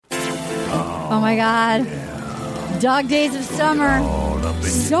Oh my God. Dog days of summer.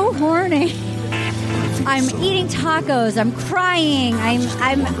 So horny. I'm eating tacos. I'm crying. I'm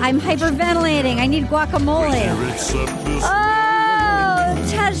hyperventilating. I need guacamole. Oh,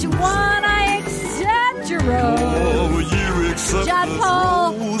 touch one, I accept your rose. John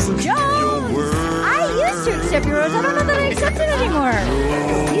Paul Jones. I used to accept your rose. I don't know that I accept it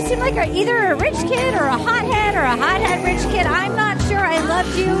anymore. You seem like either a rich kid or a hothead rich kid. I'm not sure. I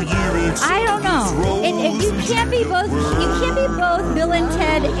loved you. I don't know. And you can't be both. You can't be both Bill and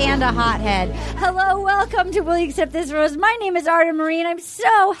Ted and a hothead. Hello, welcome to Will You Accept This Rose? My name is Arden Marie, and I'm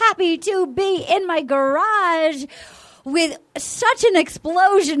so happy to be in my garage with such an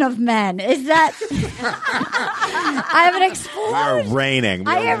explosion of men. Is that I have an explosion. We are raining.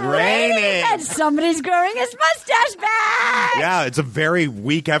 I am raining. And somebody's growing his mustache back. Yeah, it's a very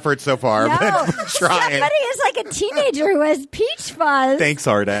weak effort so far, no, but trying. Somebody is like a teenager who has peach fuzz. Thanks,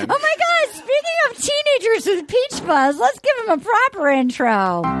 Arden. Oh my God, speaking of teenagers with peach fuzz, let's give him a proper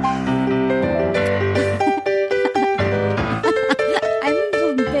intro.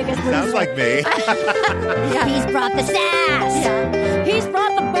 Sounds like me. Yeah. He's brought the sass. Yeah. He's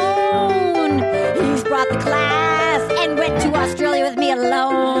brought the bone. He's brought the class and went to Australia with me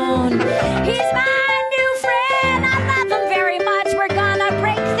alone. He's my new friend. I love him very much. We're gonna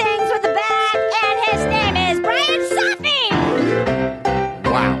break things with a bat, and his name is Bryan Safi.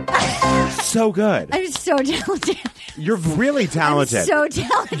 Wow. So good. I'm so talented. You're really talented. I'm so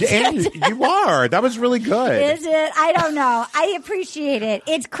talented. And you are. That was really good. Is it? I don't know. I appreciate it.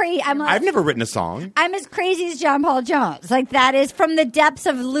 It's crazy. I've never written a song. I'm as crazy as John Paul Jones. Like, that is from the depths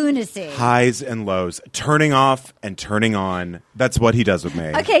of lunacy. Highs and lows. Turning off and turning on. That's what he does with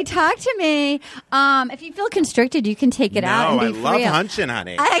me. Okay, talk to me. If you feel constricted, you can take it out. No, and be I love free. hunching,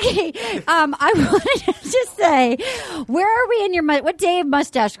 honey. Okay. I wanted to just say, where are we in your what day of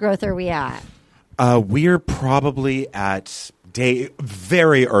mustache growth are we at? We're probably at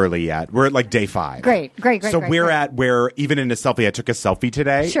very early yet. We're at like day 5. Great. So we're at where even in a selfie, I took a selfie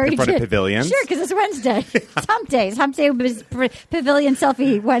today in front of Pavilions. Sure, because it's Wednesday. It's hump day. Hump day was Pavilion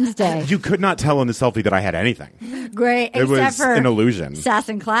Selfie Wednesday. You could not tell in the selfie that I had anything. Great. It was for an illusion. Sass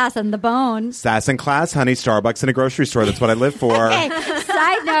and class and the bone. Sass and class, honey, Starbucks and a grocery store. That's what I live for. Okay.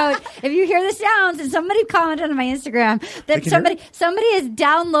 Side note, if you hear the sounds, and somebody commented on my Instagram that somebody is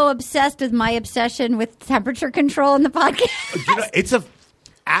down low obsessed with my obsession with temperature control in the podcast. You know, it's a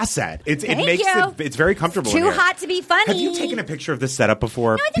asset. It's very comfortable. Too hot to be funny. Have you taken a picture of this setup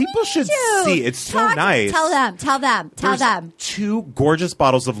before? No, people should see. It's so nice. Tell them. There's 2 gorgeous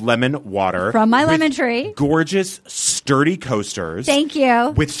bottles of lemon water from my lemon tree. Gorgeous, sturdy coasters. Thank you.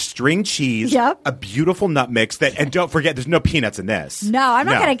 With string cheese. Yep. A beautiful nut mix and don't forget, there's no peanuts in this. No, I'm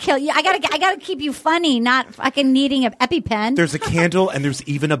not going to kill you. I gotta keep you funny, not fucking needing an EpiPen. There's a candle and there's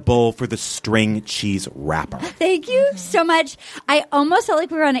even a bowl for the string cheese wrapper. Thank you so much. I almost felt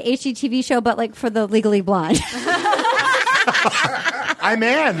like we were on an HGTV show, but like for the Legally Blonde. I'm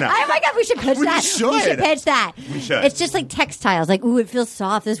in. Oh my God, we should pitch that. We should pitch that. We should. It's just like textiles. Like, ooh, it feels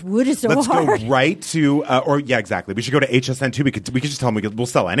soft. This wood is so Let's hard. go right to, exactly. We should go to HSN too. We could just tell them we'll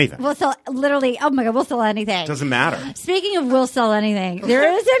sell anything. We'll sell, literally, oh my God, we'll sell anything. Doesn't matter. Speaking of we'll sell anything,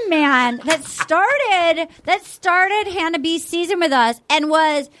 there is a man that started Hannah B's season with us and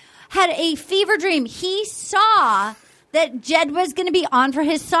had a fever dream. He saw that Jed was going to be on for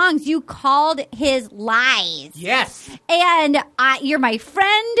his songs. You called his lies. Yes. And you're my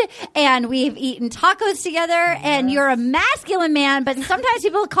friend, and we've eaten tacos together, and you're a masculine man, but sometimes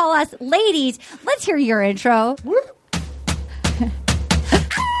people call us ladies. Let's hear your intro.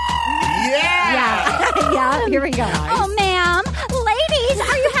 Yeah, here we go. Nice. Oh, ma'am. Ladies,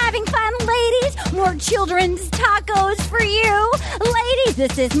 are you having fun, ladies? More children's tacos for you. Ladies,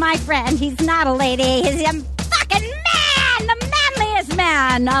 this is my friend. He's not a lady. He's a fucking man. The manliest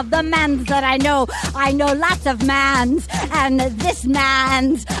man of the men that I know. I know lots of mans. And this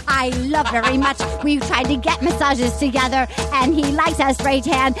man's I love very much. We tried to get massages together, and he likes a spray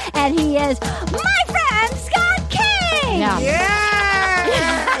tan. And he is my friend, Scott King. Yeah.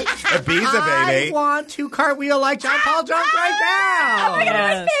 Ibiza, baby. I want to cartwheel like John Paul Jones right now. Oh my God,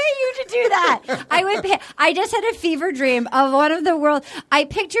 I would pay you to do that. I would pay. I just had a fever dream of one of the world. I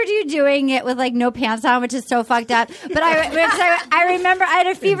pictured you doing it with like no pants on, which is so fucked up. But I remember I had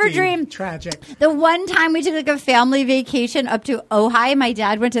a fever dream. Tragic. The one time we took like a family vacation up to Ojai, my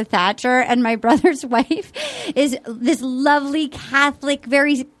dad went to Thatcher, and my brother's wife is this lovely Catholic,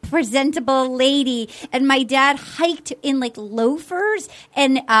 very presentable lady. And my dad hiked in like loafers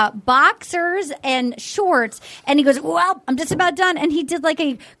and boxers and shorts. And he goes, well, I'm just about done. And he did like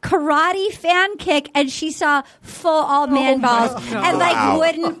a karate fan kick, and she saw full all man balls and like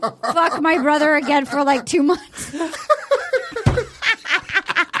wouldn't fuck my brother again for like 2 months.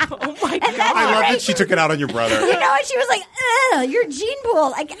 Oh my God. I love that she took it out on your brother. You know, and she was like, ugh, your gene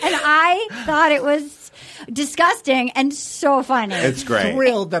pool. Like, and I thought it was disgusting and so funny. It's great.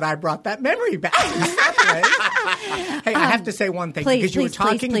 Thrilled that I brought that memory back. Hey, I have to say one thing, because you were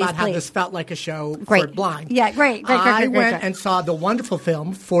talking about how this felt like a show for blind. Yeah, great. I went and saw the wonderful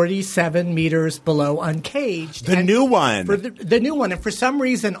film 47 Meters Below Uncaged. The new one. The new one. And for some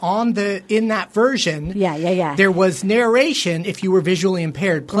reason in that version, yeah, there was narration, if you were visually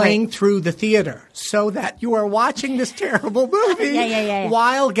impaired, playing through the theater, so that you are watching this terrible movie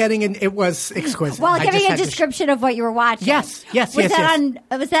while getting it was exquisite. While giving a description of what you were watching. Yes.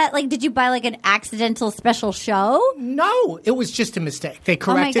 Was that like, did you buy like an accidental special show? No, it was just a mistake. They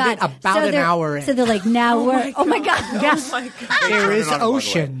corrected it about an hour in. So they're like, now we're, oh my God. Yes. Oh my God. There is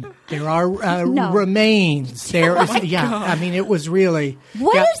ocean. There are remains. There is, I mean, it was really.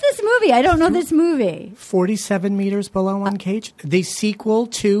 What is this movie? I don't know this movie. 47 Meters Below Uncaged. The sequel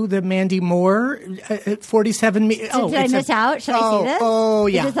to the Mandy Moore 47 Meters. Did I miss out? Should I see this? Oh,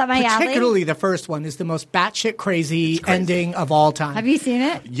 yeah. Is this up my alley? Particularly the first one is the most batshit crazy ending of all time. Have you seen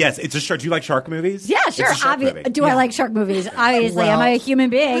it? Yes, it's a shark. Do you like shark movies? Yeah, sure. It's a shark movie. Do I like shark movies? Obviously, I'm a human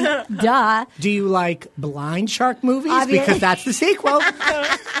being. Duh. Do you like blind shark movies? Because that's the sequel.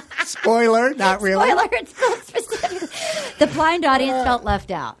 Spoiler, not really. Spoiler, it's so specific. The blind audience felt left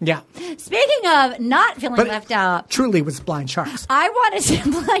out. Yeah. Speaking of not feeling left out. Truly was blind sharks. I want to see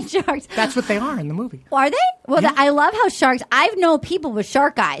blind sharks. That's what they are in the movie. Are they? Well, I love how sharks, I've known people with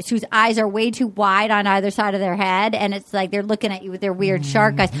shark eyes whose eyes are way too wide on either side of their head, and it's like they're looking at you with their weird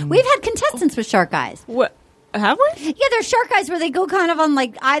shark eyes. We've had contestants with shark eyes. What? Have we? Yeah, they're shark eyes where they go kind of on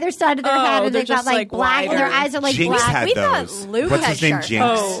like either side of their head, and they've got like black, and their eyes are like Jinx black. had We those. thought Luke What's had his name? shark Jinx.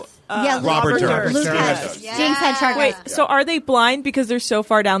 eyes. Yeah, Robert Durst. Luke Durst. has. Jinx had shark Wait, eyes. so are they blind because they're so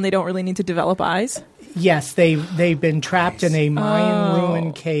far down they don't really need to develop eyes? Yes, they've been trapped in a Mayan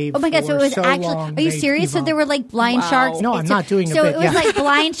ruin cave. Oh my God! So it was actually. long, Are you they've serious? So there were like blind sharks. No, I'm not doing a So bit, it was like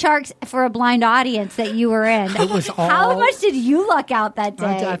blind sharks for a blind audience that you were in. It was all. How much did you luck out that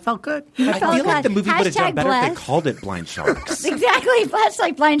day? I felt good. I felt feel like good. the movie would have done Hashtag better if they blessed. called it Blind Sharks. Exactly. That's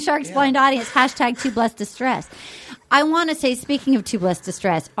like blind sharks, blind audience. Hashtag too blessed to stress. I want to say, speaking of too blessed to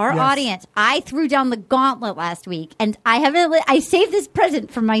stress, our audience, I threw down the gauntlet last week, and I saved this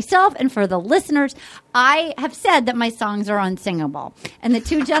present for myself and for the listeners. I have said that my songs are unsingable. And the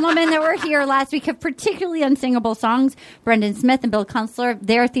two gentlemen that were here last week have particularly unsingable songs. Brendan Smith and Bill Kunstler,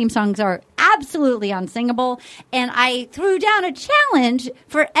 their theme songs are absolutely unsingable. And I threw down a challenge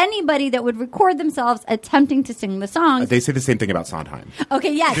for anybody that would record themselves attempting to sing the songs. They say the same thing about Sondheim.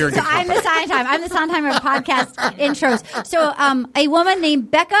 Okay, yes. Very So good I'm the Sondheim. I'm the Sondheim of podcast intros. So a woman named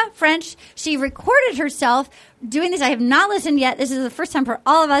Becca French, she recorded herself doing this. I have not listened yet. This is the first time for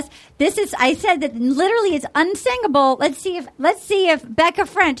all of us. I said that literally it's unsingable. Let's see if Becca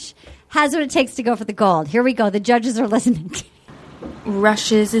French has what it takes to go for the gold. Here we go. The judges are listening.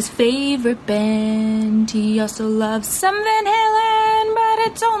 Rush is his favorite band. He also loves some Van Halen, but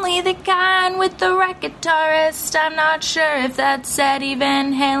it's only the kind with the rock guitarist. I'm not sure if that's Eddie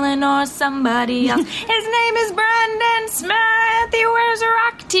Van Halen or somebody else. His name is Brendan Smith. He wears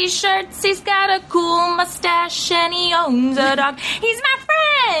rock t-shirts. He's got a cool mustache and he owns a dog. He's my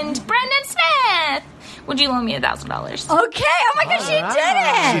friend, Brendan Smith. Would you loan me $1,000? Okay. Oh my gosh, she did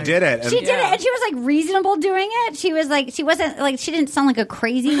it. She did it. She did it. And she was like reasonable doing it. She was like, she wasn't like, she didn't sound like a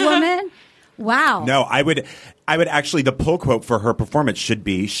crazy woman. Wow. No, I would actually, the pull quote for her performance should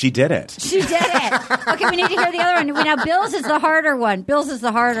be, she did it. She did it. Okay, we need to hear the other one. Now, Bill's is the harder one.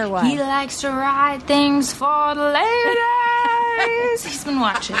 He likes to ride things for the ladies. He's been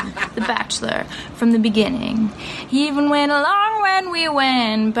watching The Bachelor from the beginning. He even went along when we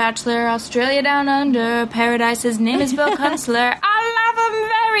went Bachelor Australia Down Under Paradise. His name is Bill Kunstler. I love him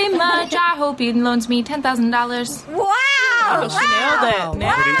very much. I hope he loans me $10,000. Wow. Oh, she nailed it.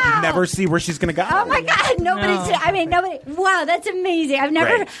 You never see where she's going to go. Oh my God. Nobody. Wow, that's amazing. I've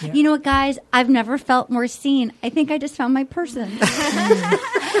never, you know what, guys? I've never felt more seen. I think I just found my person.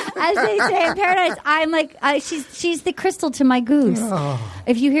 As they say in Paradise, I'm like, she's the crystal to my goose. Oh.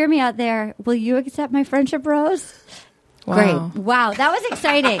 If you hear me out there, will you accept my friendship rose? Wow. Great. Wow, that was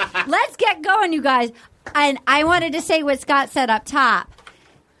exciting. Let's get going, you guys. And I wanted to say what Scott said up top.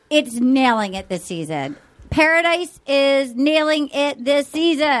 It's nailing it this season. Paradise is nailing it this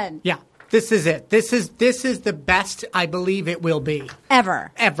season. Yeah. This is it. This is the best I believe it will be.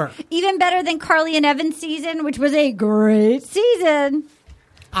 Ever. Even better than Carly and Evan's season, which was a great season.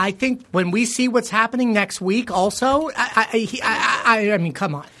 I think when we see what's happening next week also, I mean,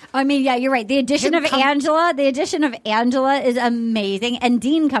 come on. I mean, yeah, you're right. The addition of Angela is amazing. And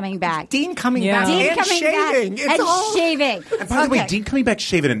Dean coming back. Dean coming back and shaving. Shaving. And by the way, Dean coming back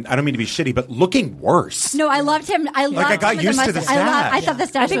shaving, and I don't mean to be shitty, but looking worse. No, I loved him. I got used to the stash. I thought the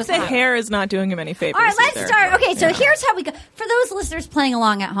stash I was think the hair is not doing him any favors. All right, let's start. Okay, so here's how we go. For those listeners playing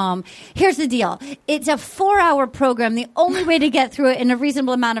along at home, here's the deal. It's a 4-hour program. The only way to get through it in a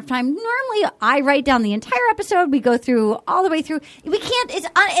reasonable amount of time. Normally, I write down the entire episode. We go through all the way through. We can't.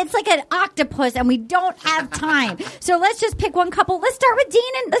 It's like an octopus, and we don't have time. So let's just pick one couple. Let's start with Dean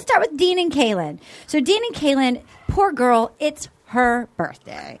and Kaylin. So Dean and Kaylin, poor girl. It's her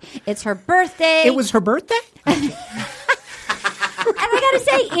birthday. It was her birthday? And I gotta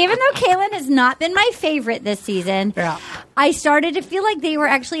say, even though Kaylin has not been my favorite this season, I started to feel like they were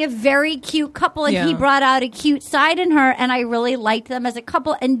actually a very cute couple, and he brought out a cute side in her, and I really liked them as a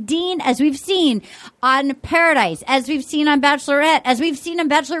couple. And Dean, as we've seen on Paradise, as we've seen on Bachelorette, as we've seen on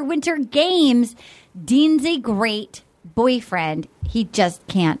Bachelor Winter Games, Dean's a great boyfriend. He just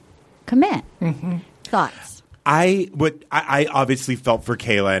can't commit. Mm-hmm. Thoughts? I obviously felt for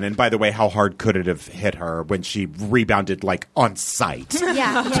Kaylin, and by the way, how hard could it have hit her when she rebounded like on sight?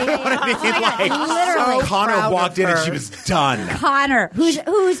 Yeah. Literally, Connor walked in and she was done. Connor, who's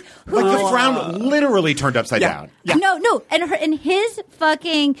the frown literally turned upside down. Yeah. No, and his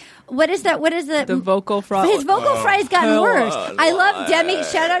fucking what is that? What is the vocal fry? His vocal fry's gotten worse. I love Demi.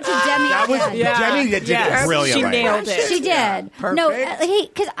 Shout out to Demi. That was Demi that did it brilliantly. She nailed it. She did. Perfect. No,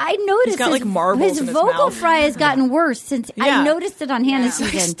 because I noticed he's got like marbles his in his vocal mouth. fry has gotten worse since I noticed it on Hannah's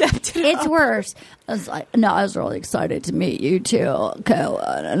season. It's worse. I was like, no, I was really excited to meet you too,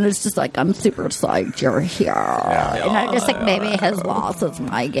 Kaylin. And it's just like, I'm super psyched you're here. And I just think maybe his loss is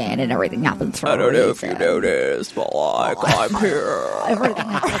my gain and everything happens for a reason. I don't know if you noticed, but like, I'm here. Everything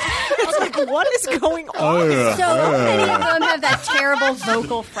happens. It's like, what is going on? So many of them have that terrible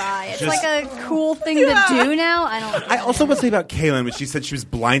vocal fry. It's like a cool thing to do now. I also want to say about Kaylin when she said she was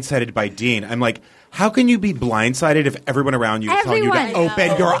blindsided by Dean. I'm like, how can you be blindsided if everyone around you is telling you to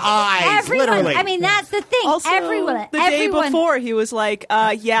open your eyes? Literally. I mean, that's the thing. Also, everyone. The day before, he was like,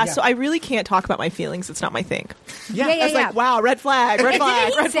 so I really can't talk about my feelings. It's not my thing. I was like, wow, red flag, red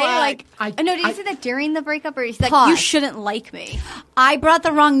flag, red flag. Did he say that during the breakup, or he's like, Pause. you shouldn't like me? I brought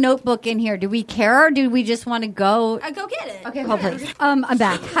the wrong notebook in here. Do we care, or do we just want to go? Go get it. Okay, hold please. I'm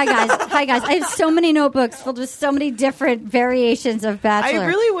back. Hi, guys. I have so many notebooks filled with so many different variations of Bachelor. I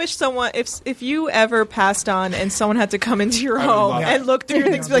really wish someone, if you ever passed on and someone had to come into your home and look through your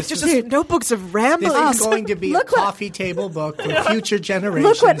things, be like, just notebooks of ramblings. This is going to be a coffee table book for future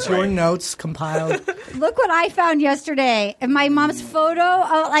generations. Your notes compiled. Look what I found yesterday. And my mom's photo,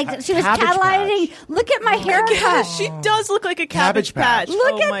 she was cataloging. Look at my haircut. She does look like a cabbage patch.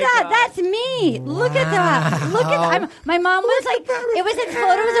 Look at that. God. That's me. Look at that. Look at that. My mom was like, it was in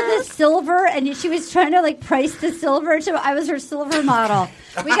photos of the silver, and she was trying to price the silver. So I was her silver model.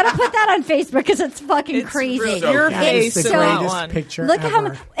 We got to put that on Facebook because it's fucking crazy. Your face is the greatest picture Look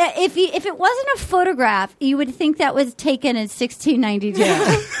ever. at how if it wasn't a photograph, you would think that was taken in 1692.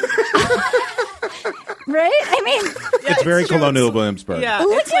 Right? I mean, it's very colonial Williamsburg. Yeah,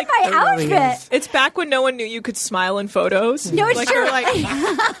 look at my outfit. It's back when no one knew you could smile in photos. No, it's true. Just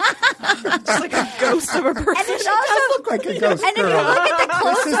like a ghost of a person. And it also look like a ghost and girl. if you look at the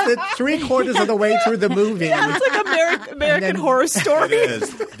close-up, This is the 3/4 of the way through the movie. Yeah, it's like American Horror Story. It is.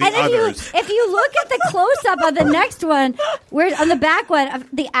 The and others. if you look at the close-up of the next one, where on the back one of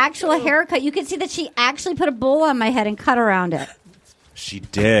the actual haircut, you can see that she actually put a bowl on my head and cut around it. She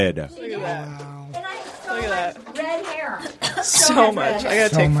did. Look at that. And I have so Look at much red hair. So much. I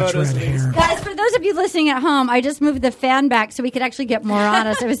gotta take photos of these. Guys, for those of you listening at home, I just moved the fan back so we could actually get more on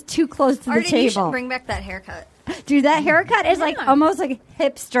us. It was too close to the Arden, you should table. bring back that haircut. Dude, that haircut is almost like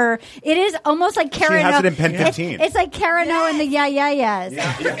hipster. It is almost like Karen. She has it in Pen 15. It's like Karen O and the yes.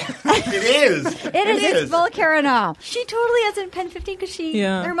 It is. It is. It's full Karen O. She totally has it in Pen 15 because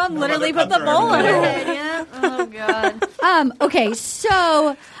her mom literally mother put the cuts her bowl on her every head. Yeah. Oh god. Okay,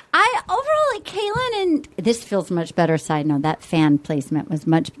 so I overall Kaylin and this feels much better. Side note, that fan placement was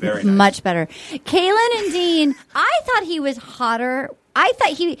much Very better. Kaylin and Dean, I thought he was hotter I thought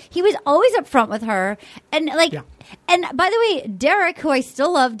he was always upfront with her, and And by the way, Derek, who I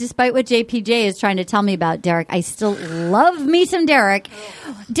still love, despite what JPJ is trying to tell me about Derek, I still love me some Derek.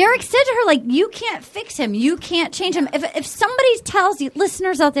 Derek said to her, like, you can't fix him. You can't change him. If somebody tells you,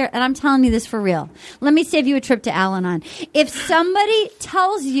 listeners out there, and I'm telling you this for real, let me save you a trip to Al-Anon. If somebody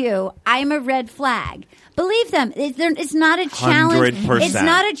tells you I'm a red flag, believe them. It's not a challenge. 100%. It's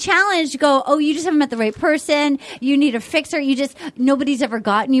not a challenge to go, oh, you just haven't met the right person. You need a fixer. Nobody's ever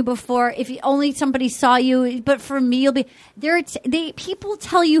gotten you before. If only somebody saw you. But for me, you'll be there. People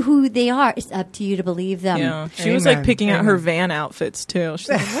tell you who they are. It's up to you to believe them. Yeah. She was like picking out her van outfits too. She's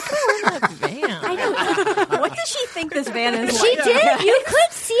like, what can I wear in that van? I know. What does she think this van is? She did. You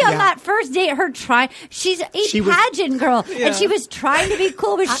could see on that first date her trying. She's a pageant girl, and she was trying to be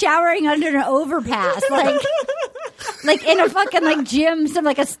cool, was showering under an overpass, like in a fucking gym,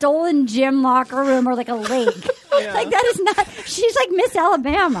 like a stolen gym locker room or like a lake. Yeah. Like that is not. She's like Miss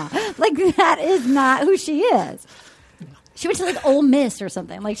Alabama. Like that is not who she is. She went to like Ole Miss or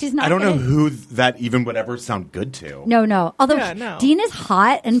something. Like she's not. I don't know who that even would ever sound good to. No. Although Dean is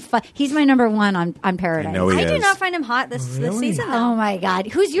hot and fun. He's my number one on Paradise. I know he is. Do not find him hot this season. Oh my God,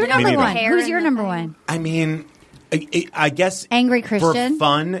 who's your number one? Who's your number one? I mean, I guess Angry Christian for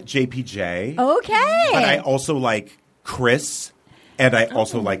fun, JPJ. Okay, but I also like Chris. And I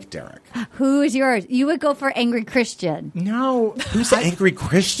also like Derek. Who's yours? You would go for Angry Christian. No. Who's the Angry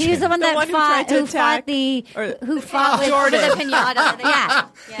Christian? He's the one that fought with Jordan the pinata.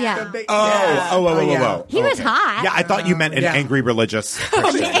 Yeah. Oh. He was hot. Yeah, I thought you meant an angry religious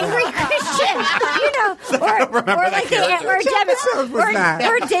Christian. Angry Christian.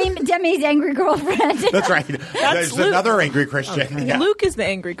 Or Demi's angry girlfriend. That's right. There's another angry Christian. Okay. Yeah. Luke is the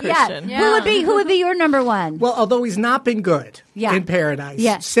angry Christian. Yeah. Who would be your number one? Well, although he's not been good in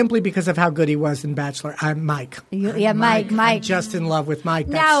Paradise, simply because of how good he was in Bachelor, I'm Mike. Mike. I'm just in love with Mike.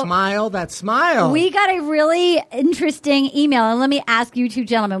 That smile. We got a really interesting email, and let me ask you two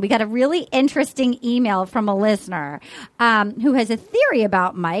gentlemen. We got a really interesting email from a listener who has a theory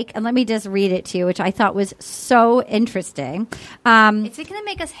about Mike, and let me just read it to you, which I thought was so interesting. Is it going to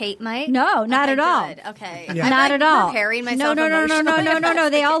make us hate Mike? No, not at all. Good. Okay. Yeah. Not at all. Preparing myself No.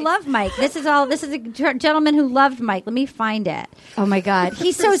 They all love Mike. This is a gentleman who loved Mike. Let me find it. Oh my God,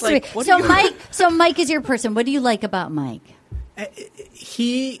 he's so sweet. So Mike is your person. What do you like about Mike?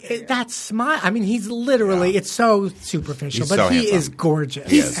 That smile. I mean, he's literally, it's so superficial, but he is gorgeous.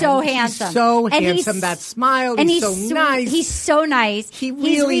 He's so handsome. He's so handsome. That smile. And he's so nice. He's so nice. He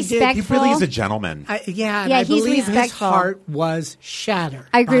really he's respectful. He really is a gentleman. I believe his heart was shattered.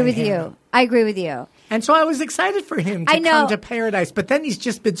 I agree with you. And so I was excited for him to come to Paradise, but then he's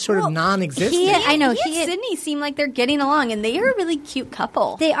just been sort of non-existent. He and Sydney seem like they're getting along, and they are a really cute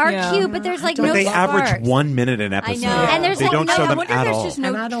couple. They are cute, but there's no They sparks. average 1 minute an episode. I know. And there's they don't show them at all.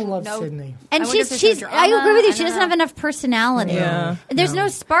 And I don't love Sydney. And she's I agree with you. She doesn't have enough personality. Yeah. There's no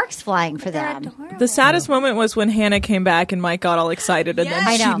sparks flying for them. The saddest moment was when Hannah came back and Mike got all excited, and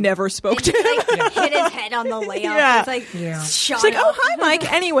then she never spoke to him. Hit his head on the layup. She's like, oh, hi,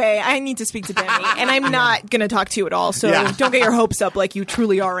 Mike. Anyway, I need to speak to Demi, and I'm not going to talk to you at all, so don't get your hopes up like you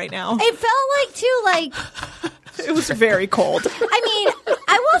truly are right now. It felt like it was very cold. I mean,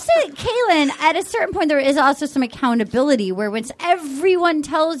 I will say, Kaylin, at a certain point, there is also some accountability where once everyone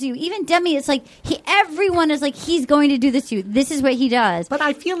tells you, even Demi, it's like everyone is like, he's going to do this to you. This is what he does. But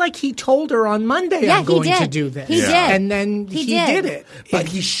I feel like he told her on Monday, I'm going to do this. He did. And then he did it. But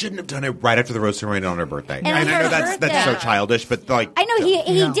he shouldn't have done it right after the rose ceremony on her birthday. And I know that's so childish, but like... I know,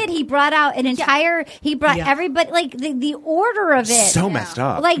 he did. He brought out an entire... He brought everybody... Like, the order of it... So messed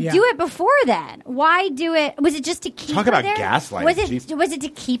up. Like, do it before then. Why do it... Was it just to keep her there? Talk about gaslighting. Was it to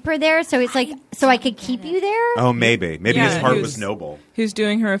keep her there? So it's like... So I could keep you there? Oh, maybe. Maybe his heart was noble. He was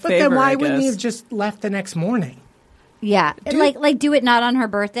doing her a favor, But then why wouldn't he have just left the next morning? Yeah. Like do it not on her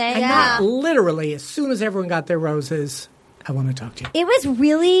birthday? And not literally. As soon as everyone got their roses... I want to talk to you. It was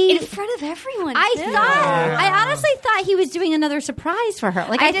really... In front of everyone, I honestly thought he was doing another surprise for her.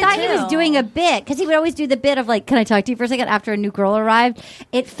 Like, I thought he was doing a bit, because he would always do the bit of, like, can I talk to you for a second after a new girl arrived?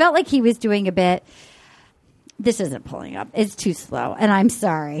 It felt like he was doing a bit. This isn't pulling up. It's too slow, and I'm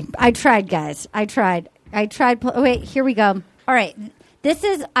sorry. I tried, guys. I tried. Wait, here we go. All right. This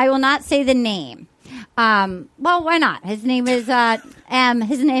is... I will not say the name. Well, why not? His name is M.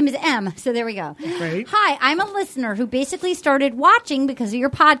 His name is M. So there we go. Great. Hi, I'm a listener who basically started watching because of your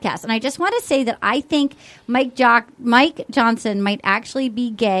podcast. And I just want to say that I think Mike Johnson might actually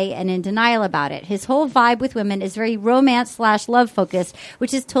be gay and in denial about it. His whole vibe with women is very romance/love focused,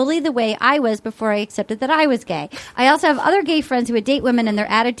 which is totally the way I was before I accepted that I was gay. I also have other gay friends who would date women and their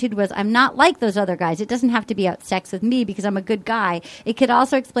attitude was, I'm not like those other guys. It doesn't have to be about sex with me because I'm a good guy. It could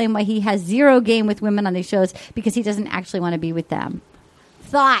also explain why he has zero game with women on these shows because he doesn't actually want to be with them.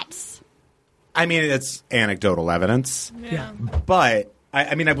 Thoughts? I mean, it's anecdotal evidence. Yeah. But,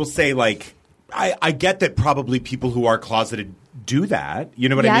 I mean, I will say, like, I get that probably people who are closeted do that. You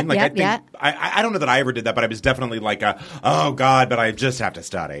know what I mean? Like, I think I don't know that I ever did that, but I was definitely like, oh God, but I just have to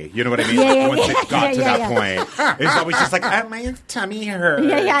study. You know what I mean? Once it got to that point, it's always just like, my tummy hurts.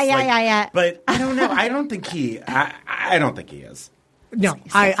 Yeah. But I don't know. I don't think he is. No,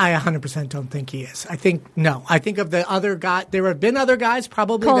 I 100% don't think he is. I think of the other guy. There have been other guys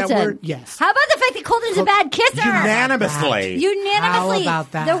probably Colton. that were, yes. How about the fact that Colton's a bad kisser? Unanimously. How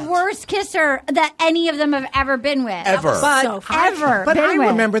about that? The worst kisser that any of them have ever been with. Ever. But I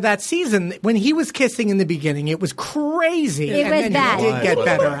remember that season when he was kissing in the beginning. It was crazy. It was bad. He did get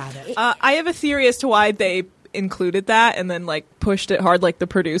better at it. I have a theory as to why they included that and then like pushed it hard like the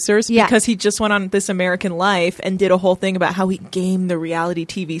producers because he just went on This American Life and did a whole thing about how he gamed the reality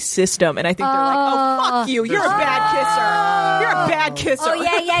TV system, and I think they're like, oh fuck you, you're a bad kisser. Oh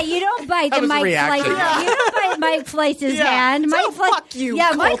yeah, you don't bite the Mike Slice. You don't bite Mike Slice's hand. So fuck you,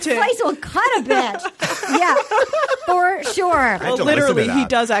 yeah, Colton. Mike Slice will cut a bit. Yeah, for sure. Well, literally, he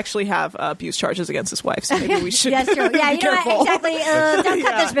does actually have abuse charges against his wife, so maybe we should. That's true. Yeah, be careful. Exactly. Don't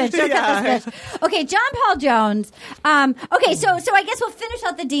cut this bitch. Don't cut this bitch. Okay, John Paul Jones. Okay, so I guess we'll finish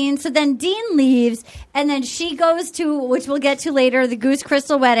out the Dean. So then Dean leaves, and then she goes to, which we'll get to later, the Goose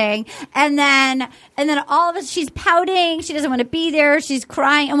Crystal wedding, and then all of us, she's pouting. She doesn't want to be there. She's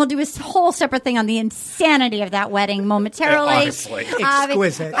crying, and we'll do a whole separate thing on the insanity of that wedding momentarily. Honestly,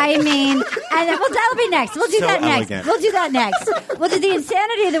 exquisite. I mean, and then that'll be next. We'll do that next. Elegant. We'll do that next. We'll do the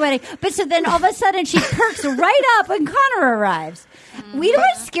insanity of the wedding. But so then all of a sudden she perks right up when Connor arrives. You know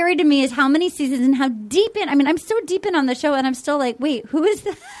what's scary to me is how many seasons and how deep in. I mean, I'm so deep in on the show, and I'm still like, wait, who is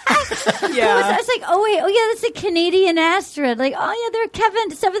that? I was like, oh yeah, that's the Canadian Astrid. Like, oh yeah,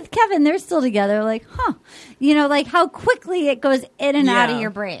 they're seventh Kevin. They're still together. Like, huh? You know, like how quickly it goes in and out of your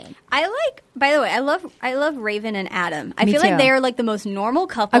brain. By the way, I love Raven and Adam. I Me feel too. like they are like the most normal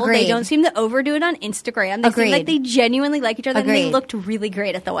couple. Agreed. They don't seem to overdo it on Instagram. They seem like they genuinely like each other. Agreed. And they looked really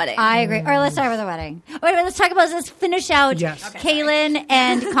great at the wedding. I agree. All right, let's talk about the wedding. Wait, let's finish out Kaylin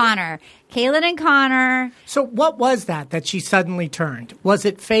and Connor. Kaylin and Connor. So what was that she suddenly turned? Was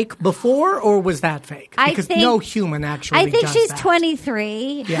it fake before, or was that fake? Because no human actually I think does she's that.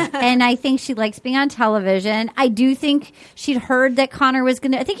 23, and I think she likes being on television. I do think she'd heard that Connor was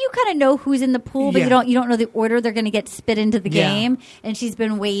going to... I think you kind of know who's in the pool, but you don't know the order they're going to get spit into the game, and she's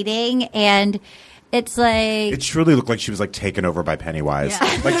been waiting, and... It's like... It truly looked like she was like taken over by Pennywise.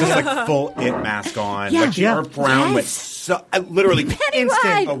 Like just like full it mask on. Like her brown went literally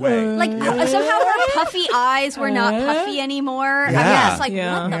instant away. Like somehow her puffy eyes were not puffy anymore. Yeah.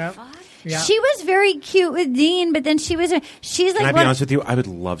 What the fuck? Yeah. She was very cute with Dean, but then she's like... Can I be honest with you? I would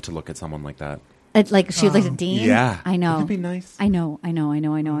love to look at someone like that. Like she was like a Dean. Yeah, I know. That'd be nice. I know.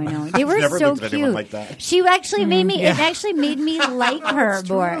 They were never so looked at anyone cute. like that. She actually made me. It actually made me like her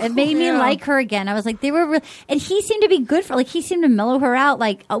more. It made me like her again. I was like, they were, and he seemed to be good for. Like he seemed to mellow her out.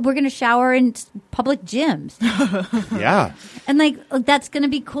 Like we're gonna shower in public gyms. Yeah, and like that's gonna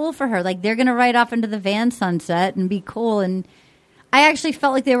be cool for her. Like they're gonna ride off into the van sunset and be cool. And I actually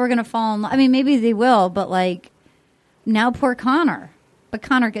felt like they were gonna fall in love. I mean, maybe they will, but like now, poor Connor. But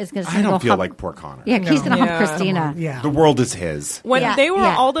Connor is going to. I don't feel like poor Connor. Yeah, he's going to hump Christina. The world is his. When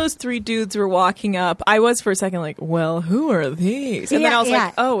all those three dudes were walking up, I was for a second like, well, who are these? And then I was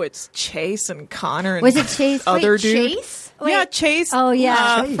like, oh, it's Chase and Connor. And was it Chase? Other dude? Chase? Yeah, Chase. Oh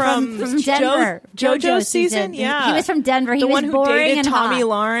yeah, from Denver. JoJo's season. Yeah, he was from Denver. He the was one who boring dated and Tommy hot.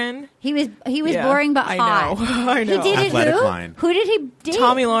 Lauren. He was boring but hot. I know. He dated Athletic who? line. Who did he date?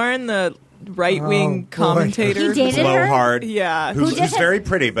 Tommy Lauren, the right-wing commentator. He dated her? Blowhard. Yeah. Who's very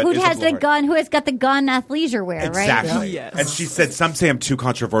pretty, but who is has a the blowhard. gun? Who has got the gun athleisure wear? Exactly. Right. Yes. And she said, "Some say I'm too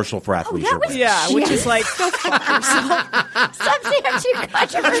controversial for athleisure wear." Yeah, which is like, go fuck yourself. Some say I'm too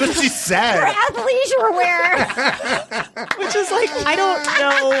controversial. That's what she said. For athleisure wear. Which is like, I don't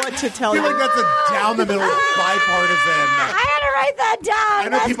know what to tell you. I feel like that's a down the middle bipartisan. I had to write that down. I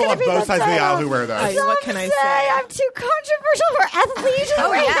know people on both sides of the aisle who wear those. What can I say? I'm too controversial for athleisure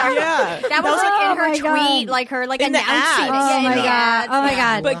wear. Yeah. That was like in her tweet, like her, like in the announcing. ads. Oh my god! Oh my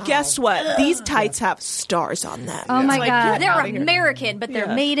god! But guess what? These tights have stars on them. Oh my god! They're American, but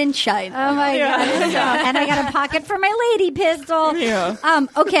they're made in China. Oh my god! And I got a pocket for my lady pistol. Yeah.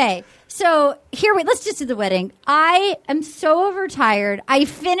 Okay. So let's just do the wedding. I am so overtired. I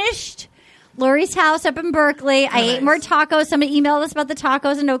finished Lori's house up in Berkeley. I ate more tacos. Somebody emailed us about the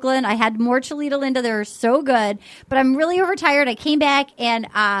tacos in Oakland. I had more Cholita Linda. They were so good. But I'm really overtired. I came back and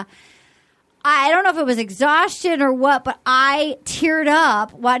I don't know if it was exhaustion or what, but I teared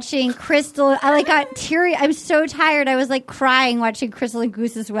up watching Crystal. I got teary. I'm so tired. I was crying watching Crystal and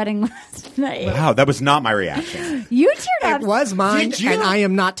Goose's wedding last night. Wow, that was not my reaction. You teared up. It was mine, and I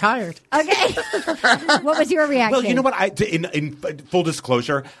am not tired. Okay. What was your reaction? Well, you know what? In full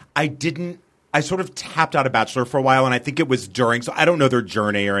disclosure, I sort of tapped out of Bachelor for a while, and I think it was during, so I don't know their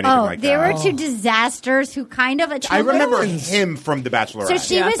journey or anything like that. There were two disasters who kind of... I remember him from The Bachelorette. So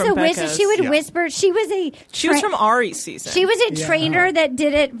she was a whisper. She would whisper. She was from Ari's season. She was a trainer that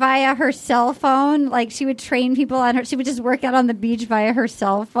did it via her cell phone. She would train people on her. She would just work out on the beach via her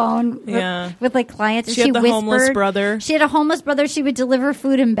cell phone with clients. She had the homeless brother. She had a homeless brother. She would deliver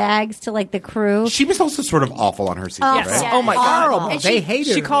food in bags to the crew. She was also sort of awful on her season, right? Yes. Oh my God. Horrible. They hated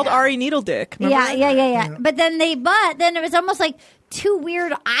her. She called Ari Needle Dick. Remember? Yeah. But then it was almost like two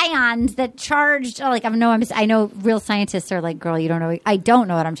weird ions that charged. I know real scientists are girl, you don't know. I don't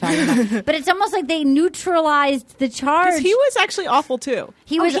know what I'm talking about. But it's almost like they neutralized the charge. He was actually awful too.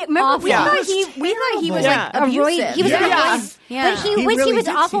 He was awful. We thought he was abusive. He was but he was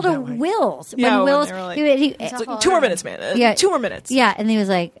awful to Wills. When Wills, 2 more minutes, man. 2 more minutes. Yeah, and he was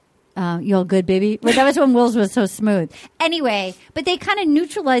like, you all good, baby? But that was when Wills was so smooth. Anyway, but they kind of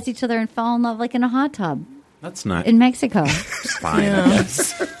neutralized each other and fell in love in a hot tub. That's not in Mexico. Fine. Yeah.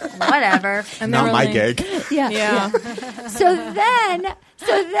 Whatever. And not my gig. Yeah. So then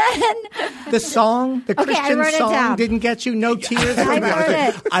the song, the Christian song, didn't get you no tears.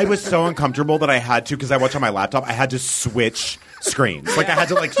 I was so uncomfortable that I had to, because I watched on my laptop. I had to switch screens. I had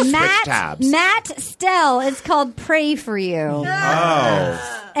to switch tabs. Matt Stell. It's called "Pray for You."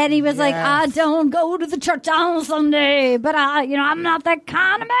 Oh. And he was like, I don't go to the church on Sunday, but I'm not that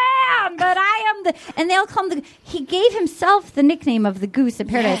kind of man, but I am and they all call him he gave himself the nickname of the Goose in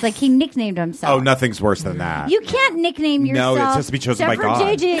Paradise. He nicknamed himself. Oh, nothing's worse than that. You can't nickname yourself. No, it has to be chosen by God.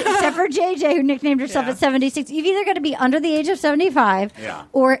 Except for JJ, who nicknamed herself at 76. You've either got to be under the age of 75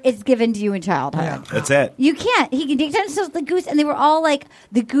 or it's given to you in childhood. Yeah. That's it. You can't. He nicknamed himself the Goose, and they were all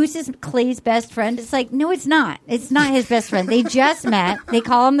the Goose is Clay's best friend. It's no, it's not. It's not his best friend. They just met. They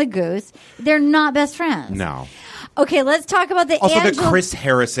call him the Goose. They're not best friends. No. Okay, let's talk about that Chris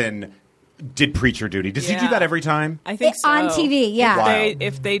Harrison did preacher duty. Does he do that every time? I think so. On TV, yeah.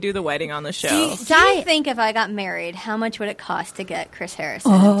 If they do the wedding on the show. Do you think if I got married, how much would it cost to get Chris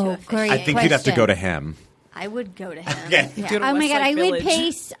Harrison into a great I think you'd have to go to him. I would go to him. Oh my God,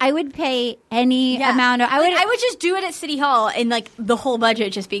 I would pay any amount of. I would just do it at City Hall, and the whole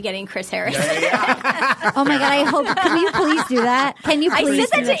budget just be getting Chris Harrison. Oh my God, I hope. Can you please do that? Can you please? I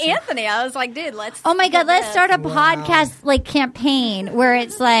said that to Anthony. I was like, dude, let's. Oh my God, let's start a podcast campaign where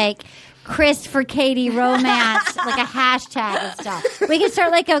it's Chris for Katie romance, a hashtag and stuff. We can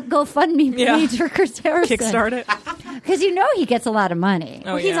start a GoFundMe page for Chris Harrison. Kickstart it. Because he gets a lot of money.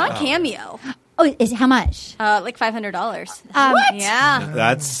 Oh, he's on Cameo. Oh, how much? $500. What? Yeah.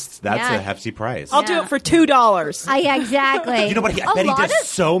 That's a hefty price. I'll do it for $2. Yeah, exactly. You know what? I bet he does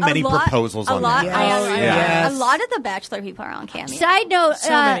so many proposals on that. A lot of the Bachelor people are on Cameo. Side note,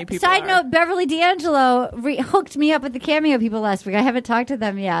 many people are. Beverly D'Angelo hooked me up with the Cameo people last week. I haven't talked to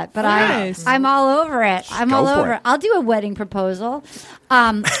them yet, but I'm all over it. All over it. I'll do a wedding proposal.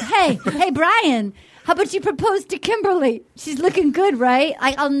 Hey, Bryan. How about you propose to Kimberly? She's looking good, right?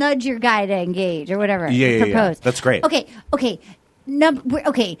 I'll nudge your guy to engage or whatever. Yeah, propose. Yeah. That's great. Okay.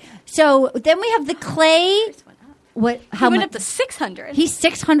 Okay. So then we have the Clay. What? How he went much? Up to $600. He's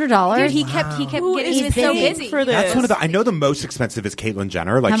 $600. Dude, he kept getting. He's so busy for this. That's one of the. I know the most expensive is Caitlyn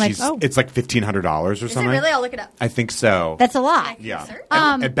Jenner. It's $1,500 or something. Is it really? I'll look it up. I think so. That's a lot. Yeah.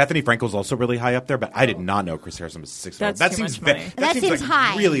 And Bethany Frankel's also really high up there, but I did not know Chris Harrison was $600. That seems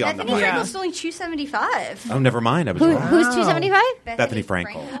high. Really on the high. Bethany Frankel's only $275. Oh, never mind. I was wrong. Who's $275? Bethany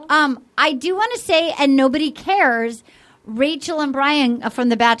Frankel. I do want to say, and nobody cares. Rachel and Bryan from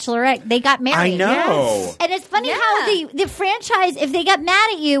The Bachelorette, they got married. I know. Yes. And it's funny how the franchise, if they got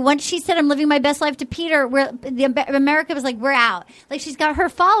mad at you, once she said, I'm living my best life to Peter, America was like, we're out. Like, she's got her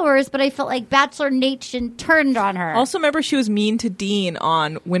followers, but I felt like Bachelor Nation turned on her. Also, remember she was mean to Dean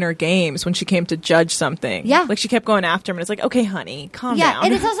on Winter Games when she came to judge something. Yeah. Like, she kept going after him, and it's like, okay, honey, calm down. Yeah,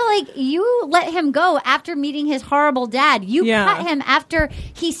 and it's also like, you let him go after meeting his horrible dad. You cut him after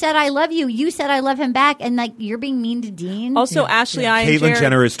he said, I love you. You said, I love him back, and like, you're being mean to Dean. Also, Ashley I and Caitlyn Jared.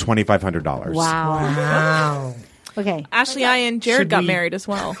 Jenner is $2,500. Wow. Okay. Ashley I and Jared got married as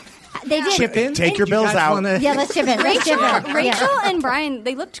well. They did. Chip in? Take your bills out. Yeah, let's chip in. Rachel and Bryan,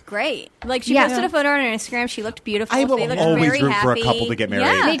 they looked great. Like, she posted a photo on her Instagram. She looked beautiful. I will they looked always very root happy. for a couple to get married.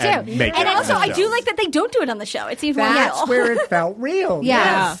 Yeah, me too. And also, I do like that they don't do it on the show. It seems more That's real. where it felt real.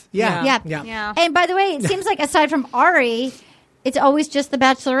 Yeah. Yes. Yeah. And by the way, it seems like aside from Ari, it's always just the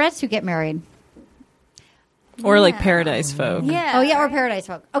Bachelorettes who get married. Or like Paradise Folk. Yeah. Oh, yeah, or Paradise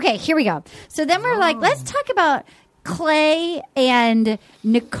Folk. Okay, here we go. So then we're like, let's talk about Clay and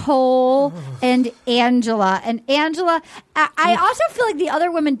Nicole and Angela. And Angela, I also feel like the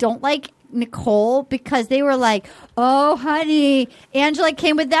other women don't like Nicole because they were like, oh, honey, Angela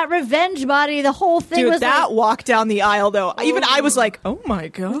came with that revenge body. The whole thing was that like, walk down the aisle, though. Even I was like, oh, my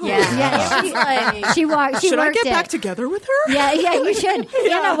God. Yeah, she walked. Should I worked get it. back together with her? Yeah, you should.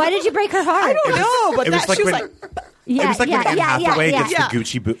 Yeah, why did you break her heart? I don't know, but It was like she was when- like... It was like when Anne Hathaway gets the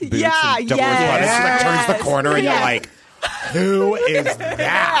Gucci boots and double like turns the corner and you're like, who is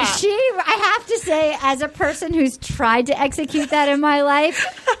that? I have to say, as a person who's tried to execute that in my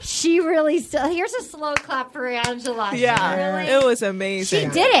life, she really still. Here's a slow clap for Angela. Yeah, really, it was amazing.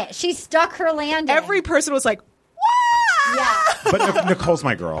 she did it. She stuck her landing. Every person was like, yeah. But Nicole's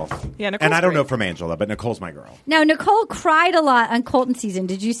my girl. Yeah, Nicole's and I don't great. know from Angela, but Nicole's my girl. Now, Nicole cried a lot on Colton season.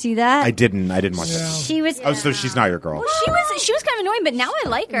 Did you see that? I didn't watch it. She was. Oh, so she's not your girl. Well, she was kind of annoying, but now I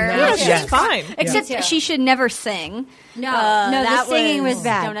like her. yeah, she's fine. Except she should never sing. No, the singing was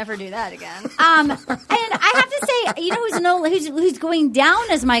bad. Don't ever do that again. And I have to say, you know who's going down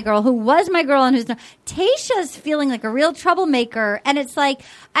as my girl, who was my girl, and who's not. Tayshia's feeling like a real troublemaker, and it's like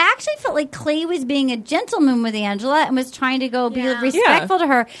I actually felt like Clay was being a gentleman with Angela and was trying to go be respectful to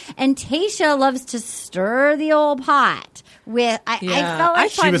her, and Tayshia loves to stir the old pot. I felt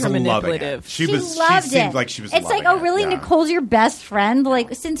like she was her loving manipulative. it. She loved seemed it. like she was. It's like, loving oh, really? it. Yeah. Nicole's your best friend?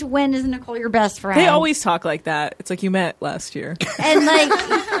 Like, since when is Nicole your best friend? They always talk like that. It's like you met last year. And like,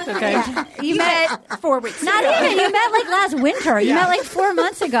 Okay. you met 4 weeks not ago. even. You met like last winter. You met like 4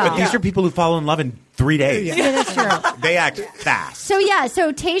 months ago. But these are people who fall in love in 3 days. Yeah, that's true. They act fast. So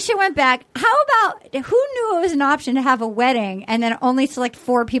Tayshia went back. How about who knew it was an option to have a wedding and then only select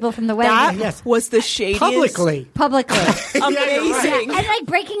 4 people from the wedding? That was the shadiest. Publicly. Amazing. And like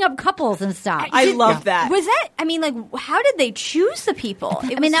breaking up couples and stuff. I love that. Was that? I mean, like, how did they choose the people?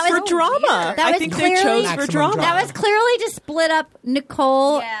 That was for drama. That I was think clearly, they chose for drama. That was clearly to split up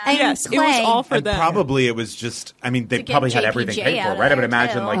Nicole and yes, Clay. it was all for And them. probably it was just, I mean, they To get probably had JPJ everything paid out for, of right? I would there,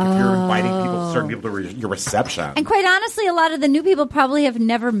 imagine, too. like, if you're inviting certain people to your reception. And quite honestly, a lot of the new people probably have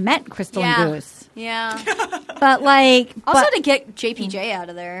never met Crystal and Goose. Yeah. But like, Also to get JPJ out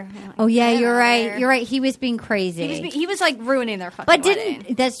of there. oh yeah, you're right. There. You're right. He was being crazy. He was like ruining their fucking But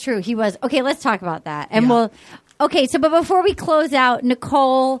wedding. that's true. He was. Okay, let's talk about that. And but before we close out,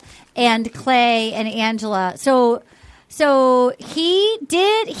 Nicole and Clay and Angela. So he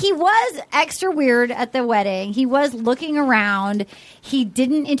was extra weird at the wedding. He was looking around. He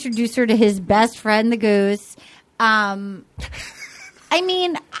didn't introduce her to his best friend, the Goose. I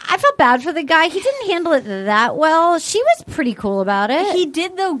mean, I felt bad for the guy. He didn't handle it that well. She was pretty cool about it. He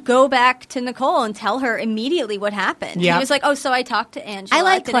did, though, go back to Nicole and tell her immediately what happened. Yeah. He was like, oh, so I talked to Angela. I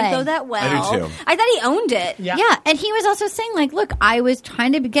like It didn't Clay. go that well. I do, too. I thought he owned it. Yeah, and he was also saying like, "Look, I was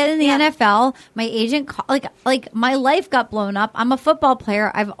trying to get in the NFL. My agent, like my life got blown up. I'm a football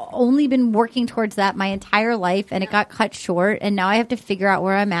player. I've only been working towards that my entire life, and it got cut short. And now I have to figure out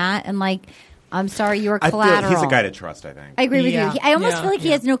where I'm at. And like, I'm sorry, you were I feel collateral. he's a guy to trust, I think. I agree with you. I almost Yeah. feel like he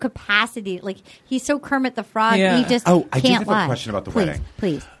has no capacity. Like he's so Kermit the Frog. Yeah. He just I can't do have lie. a question about the Please, wedding.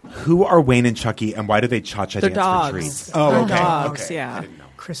 Please. Who are Wayne and Chucky, and why do they cha-cha They're dance dogs. for treats? They're Oh, okay. dogs, okay. yeah. I didn't know.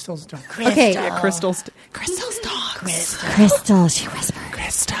 Crystal's dog. Okay, Crystal's dogs. Crystal. She whispered.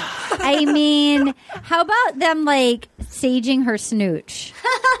 Crystal. I mean, how about them like saging her snooch?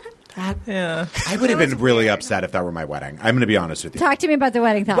 Yeah. I would have been really upset if that were my wedding. I'm going to be honest with you. Talk to me about the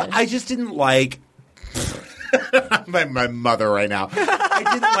wedding thoughts. But I just didn't like my mother right now. I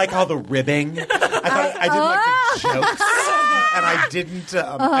didn't like all the ribbing. I didn't like the jokes, and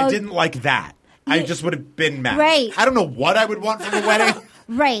I didn't like that. I just would have been mad. Right. I don't know what I would want from a wedding.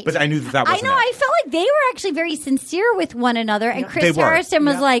 Right. But I knew that wasn't I know. I felt like they were actually very sincere with one another. And Chris Harrison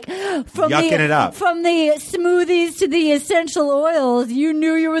was like, from the smoothies to the essential oils, you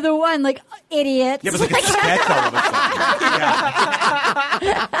knew you were the one. Like, idiots. Yeah, it was like a sketch all of a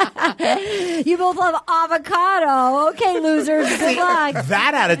sudden. You both love avocado. Okay, losers. Good luck.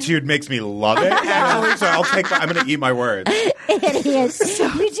 That attitude makes me love it. So I'll take. I'm going to eat my words. Idiots.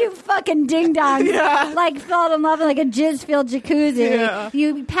 You two fucking ding dongs. Like fell in love in like a jizz-filled jacuzzi. Yeah.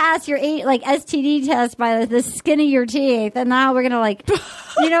 You pass your STD test by the skin of your teeth, and now we're gonna like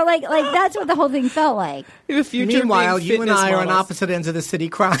that's what the whole thing felt like. The future. Meanwhile, you and I are on opposite ends of the city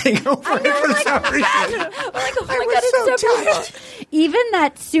crying over it for some reason. We're like, oh my God, it's so touched. Even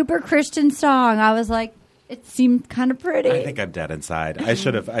that super Christian song, I was like, it seemed kind of pretty. I think I'm dead inside. I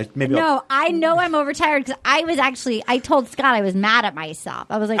should have. I know I'm overtired because I told Scott I was mad at myself.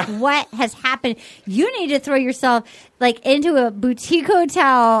 I was like, what has happened? You need to throw yourself like into a boutique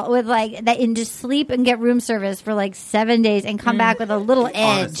hotel with like that and just sleep and get room service for like 7 days and come back with a little edge.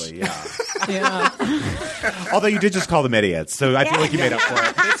 Honestly, yeah. Although you did just call them idiots, so I feel like you made up for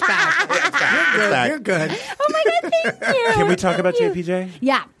it. It's back. You're good. Oh my God, thank you. Can we talk about JPJ?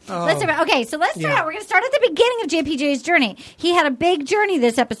 Yeah. Let's talk about. Okay, so let's start out. We're going to start at the beginning of JPJ's journey. He had a big journey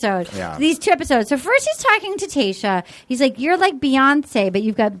this episode. Yeah. These 2 episodes. So first he's talking to Tayshia. He's like, you're like Beyonce, but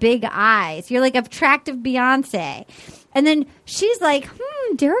you've got big eyes. You're like attractive Beyonce. And then she's like,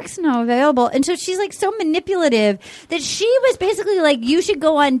 Derek's not available. And so she's like so manipulative that she was basically like, you should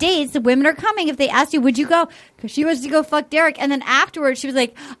go on dates. The women are coming. If they asked you, would you go? Because she wants to go fuck Derek. And then afterwards, she was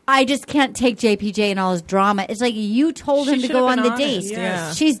like, I just can't take JPJ and all his drama. It's like you told him to go on the date.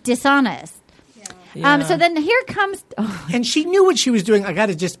 Yeah. She's dishonest. Yeah. So then here comes... And she knew what she was doing. I got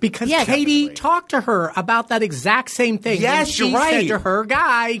to just... Because Katie talked to her about that exact same thing. Yes, she said to her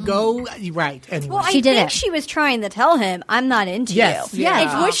guy, go... Right. Anyway. Well, I think she was trying to tell him, I'm not into you.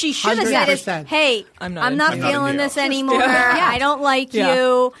 Yeah. What she should have said is, hey, I'm not feeling this anymore. I don't like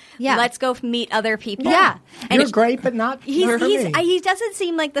you. Yeah. Let's go meet other people. Yeah. You're great, but not he doesn't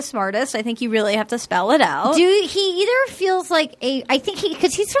seem like the smartest. I think you really have to spell it out. He either feels like I think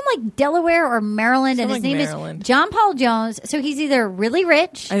because he's from like Delaware or Maryland. And his name is John Paul Jones. So he's either really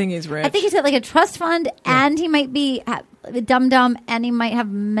rich. I think he's rich. I think he's got like a trust fund, and he might be dumb, and he might have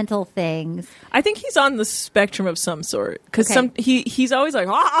mental things. I think he's on the spectrum of some sort because he's always like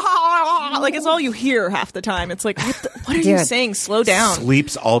like it's all you hear half the time. It's like what are you saying? Slow down.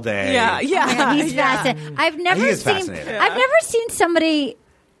 Sleeps all day. Yeah. He's fascinating. I've never seen somebody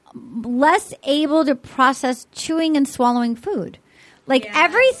less able to process chewing and swallowing food. Like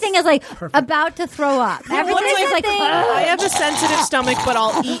everything is like about to throw up. Everything is like I have a sensitive stomach, but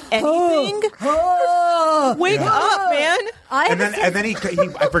I'll eat anything. Wake up, man! And then he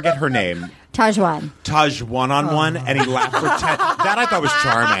I forget her name. Taj one-on-one, and he laughed for 10. That I thought was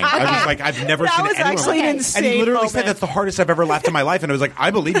charming. I was like, I've never seen anyone. And he literally said that's the hardest I've ever laughed in my life, and I was like,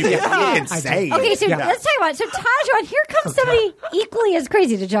 I believe you. Insane. Okay, so let's talk about it. So Taj, here comes somebody equally as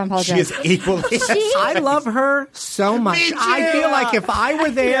crazy to John Paul Jones. She is equally. I love her so much. I feel like if I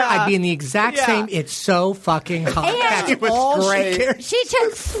were there, I'd be in the exact same. It's so fucking hot. And it was great.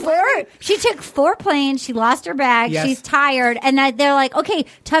 She took 4 planes. She lost her bag. Yes. She's tired, and they're like, okay,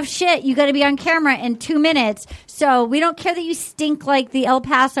 tough shit. You got to be on camera in 2 minutes, so we don't care that you stink like the El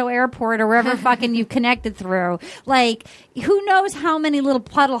Paso airport or wherever fucking you connected through. Like, who knows how many little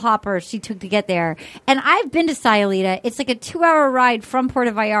puddle hoppers she took to get there. And I've been to Sayulita. It's like a 2-hour ride from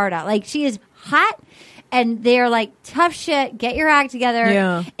Puerto Vallarta. Like, she is hot. And they're like, tough shit, get your act together.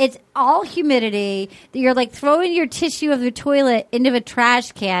 Yeah. It's all humidity. You're like throwing your tissue of the toilet into a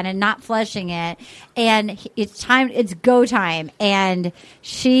trash can and not flushing it. And it's go time. And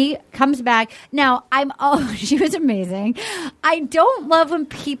she comes back. Now, she was amazing. I don't love when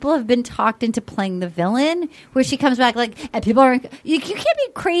people have been talked into playing the villain, where she comes back like, and people are, you can't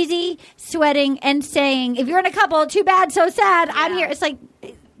be crazy, sweating, and saying, if you're in a couple, too bad, so sad, I'm here. It's like,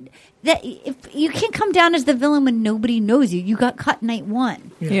 that if you can't come down as the villain when nobody knows you. You got cut night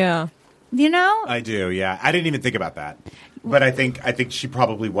 1. Yeah. You know? I do, yeah. I didn't even think about that. But I think she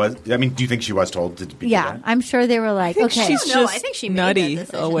probably was. I mean, do you think she was told to be that? I'm sure they were like, okay. I think she nutty in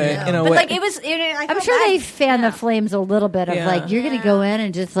a way. But like it was, I'm sure they fan the flames a little bit of like, you're going to go in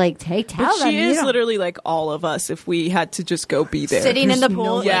and just like tell them. She is literally like all of us if we had to just go be there. Sitting in the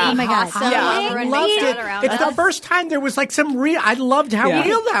pool. Oh my God. I loved it. It's the first time there was like some real, I loved how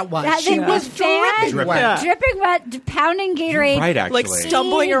real that was. She was dripping wet, pounding Gatorade. Right, actually. Like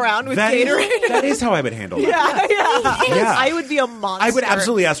stumbling around with Gatorade. That is how I would handle it. Yeah. I would be a monster. I would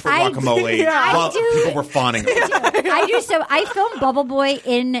absolutely ask for guacamole while people were fawning. I do. So I filmed Bubble Boy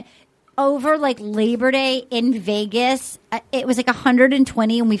in over like Labor Day in Vegas. It was like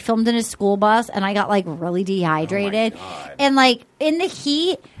 120 and we filmed in a school bus and I got like really dehydrated. And like in the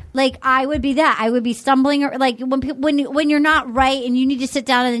heat, like I would be that. I would be stumbling or like when you're not right and you need to sit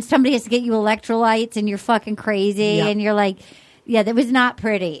down and then somebody has to get you electrolytes and you're fucking crazy and you're like, yeah, that was not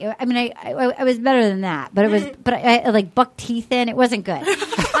pretty. I mean, I was better than that, but it was, but I like buck teeth in. It wasn't good.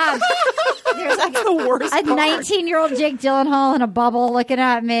 There's like the worst. A 19-year-old Jake Gyllenhaal in a bubble looking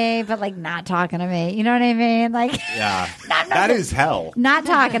at me, but like not talking to me. You know what I mean? Like, yeah, that is hell. Not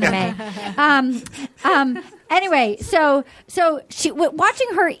talking to me. Anyway, so she watching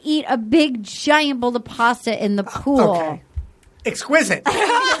her eat a big giant bowl of pasta in the pool. Okay. Exquisite.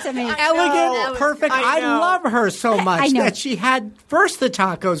 Elegant, perfect. I love her so much that she had first the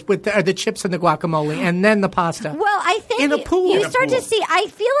tacos with the chips and the guacamole and then the pasta. Well, I think in a pool. You start to see, I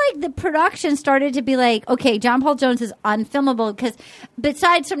feel like the production started to be like, okay, John Paul Jones is unfilmable because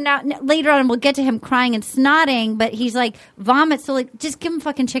besides from now, later on we'll get to him crying and snotting, but he's like vomit. So like just give him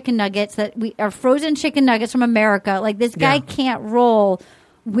fucking chicken nuggets that are frozen chicken nuggets from America. Like this guy can't roll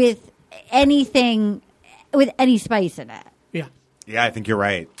with anything, with any spice in it. Yeah, I think you're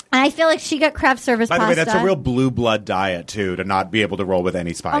right. And I feel like she got craft service pasta. By the way, that's a real blue blood diet, too, to not be able to roll with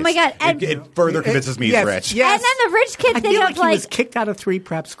any spice. Oh, my God. And it further convinces me he's rich. Yes. And then the rich kids, I feel like he was kicked out of 3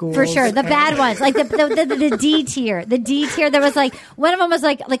 prep schools. For sure. The bad ones. Like the D tier. The D tier, there was like, one of them was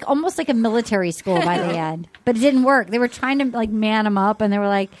like almost like a military school by the end. But it didn't work. They were trying to like man him up, and they were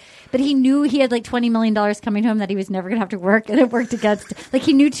like, but he knew he had like $20 million coming to him that he was never going to have to work, and it worked against. Like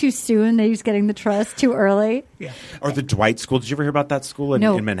he knew too soon that he was getting the trust too early. Yeah. Or the Dwight School. Did you ever hear about that school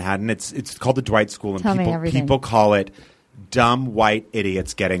in Manhattan? It's called the Dwight School, and people call it dumb white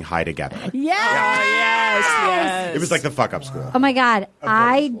idiots getting high together. Yes. It was like the fuck up school. Oh my God.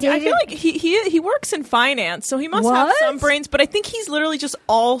 I feel like he works in finance, so he must have some brains, but I think he's literally just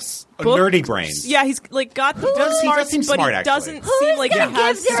all nerdy brains. Yeah, he's like got the smarts, but he doesn't seem like he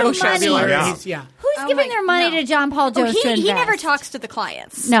has social skills. Who's giving their money to John Paul Jones? He never talks to the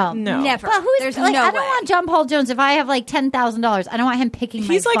clients. No, never. But There's like, no I don't way. want John Paul Jones if I have like $10,000. I don't want him picking.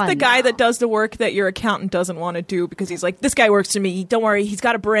 He's my like fund. the guy that does the work that your accountant doesn't want to do because he's like, this guy works for me. Don't worry, he's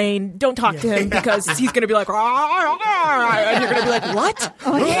got a brain. Don't talk to him because he's going to be like, and you're going to be like, what?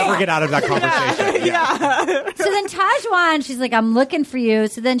 We'll never get out of that conversation. Yeah. So then Tajwan, she's like, I'm looking for you.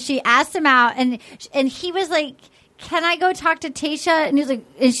 So then she asked him out, and he was like, can I go talk to Tasha? And he's like,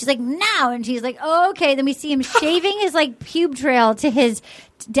 and she's like, no. And she's like, oh, okay. Then we see him shaving his like pube trail to his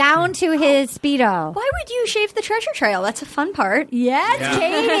down to his Speedo. Why would you shave the treasure trail? That's a fun part. Yes,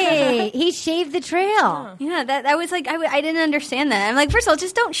 Katie. He shaved the trail. Yeah, that was like, I didn't understand that. I'm like, first of all,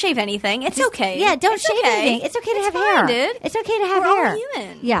 just don't shave anything. It's okay. Yeah, don't shave anything. It's okay to have hair. Dude. It's okay to have We're hair. all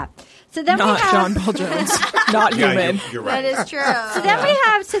human. Yeah. So then Not we have John Paul Jones. Not human. You're right. That is true.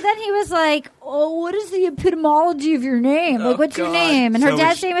 So then he was like, oh, what is the etymology of your name? Like, what's your name? And her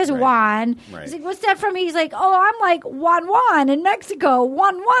dad's name is Juan. Right. He's like, what's that from? He's like, oh, I'm like Juan in Mexico.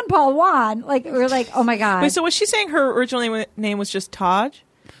 Juan Paul Juan. Like, we're like, oh my God. Wait, so was she saying her original name was just Taj?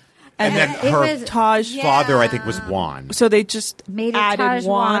 And then her Taj father, I think, was Juan. So they just Made it added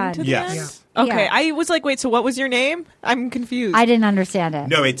Juan to the Yes. end? Yeah. Okay, Yeah. I was like, wait, so what was your name? I'm confused. I didn't understand it.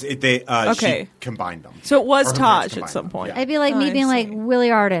 No, she combined them. So it was Or her Taj parents at some combined point. them. I'd be like me being like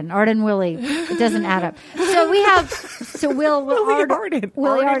Willie Arden Willie. It doesn't add up. So we have Willie Arden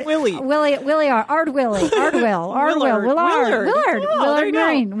Willie Marine.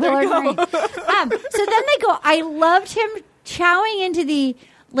 So then they go. I loved him chowing into the.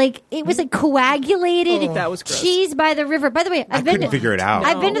 Like it was like coagulated that was gross. cheese by the river. By the way, I couldn't figure it out.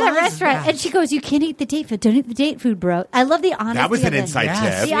 I've been to that restaurant, and she goes, "You can't eat the date food. Don't eat the date food, bro." I love the honesty. That was an of it. inside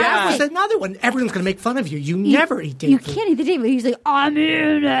tip. Yeah. There's another one. Everyone's going to make fun of you. You never eat date You food. can't eat the date food. He's like, I'm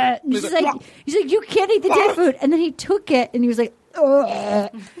in it. And he's like, you can't eat the date food. And then he took it, and he was like, It's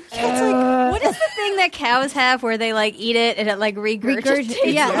like, what is the thing that cows have where they like eat it and it like regurgitates?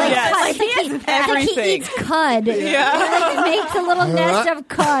 Yeah, like, Yes. cud. It's like he Everything. eats cud. Yeah. Like it makes a little nest of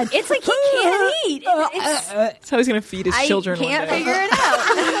cud. It's like he can't eat. That's how he's going to feed his children I can't one day. figure it out.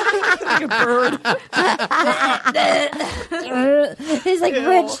 Like a bird. His like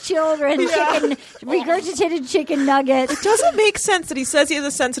rich children, regurgitated chicken nuggets. It doesn't make sense that he says he has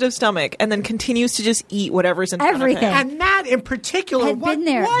a sensitive stomach and then continues to just eat whatever's in front of Everything. him. And that in particular Had been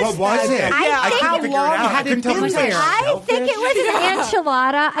there. What was it? I think can't it- figure it out. Had I couldn't it tell if it was been like there? I think it was an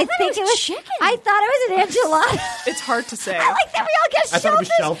enchilada. I think it was chicken. I thought it was an enchilada. It's hard to say. I like that we all get I thought it was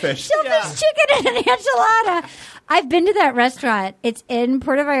shellfish shellfish. chicken and an enchilada. I've been to that restaurant. It's in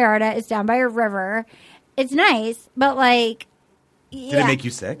Puerto Vallarta. It's down by a river. It's nice, but like Did it make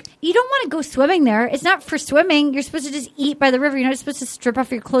you sick? You don't want to go swimming there. It's not for swimming. You're supposed to just eat by the river. You're not supposed to strip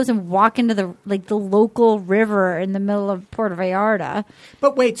off your clothes and walk into the local river in the middle of Puerto Vallarta.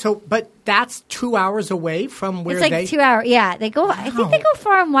 But wait, but that's 2 hours away from where it's 2 hours. Yeah, they go. Wow. I think they go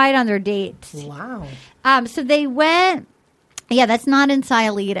far and wide on their dates. Wow. So they went. Yeah, that's not in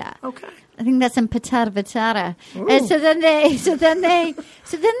Sayulita. Okay. I think that's in Patata. And so then they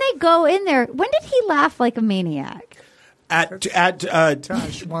go in there. When did he laugh like a maniac? At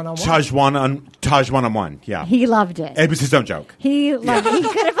Taj 101. Taj 101. Yeah, he loved it. It was his own joke. He loved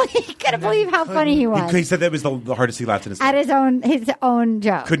it. He couldn't believe how funny he was. He said that was the hardest he laughed in his life. At his own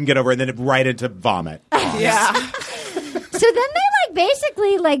joke. Couldn't get over it, and then right into vomit. Yeah. So then they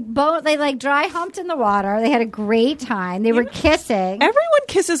basically they dry humped in the water. They had a great time. They were kissing. Everyone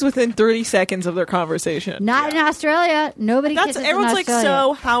kisses within 30 seconds of their conversation. Not in Australia. Nobody kisses in Australia. Everyone's like,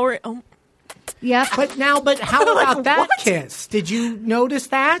 so how are... Oh. Yeah, but how about that kiss? Did you notice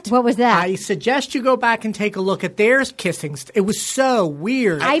that? What was that? I suggest you go back and take a look at their kissing. It was so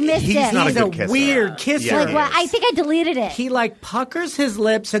weird. I missed it. He's not He's a good kisser. Weird kisser. Yeah, I think I deleted it. He puckers his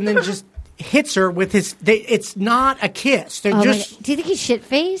lips and then just hits her with his. It's not a kiss. They're just. Do you think he's shit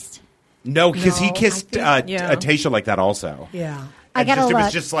faced? No, because he kissed Tasha like that also. Yeah. I gotta look. It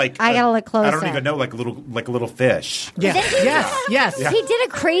was just like I gotta look closer. I don't even know, like a little fish. Yeah. Yes. Yeah. He did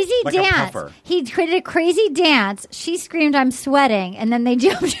a crazy dance. He did a crazy dance. She screamed, "I'm sweating," and then they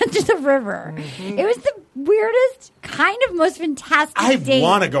jumped into the river. Mm-hmm. It was the weirdest, kind of most fantastic date. I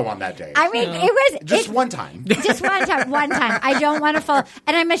want to go on that date. I mean, it was just one time. Just one time. I don't want to fall,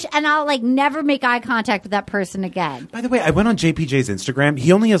 and I'll never make eye contact with that person again. By the way, I went on JPJ's Instagram.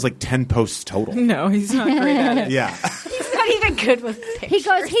 He only has 10 posts total. No, he's not great at it. Yeah. He's not even good with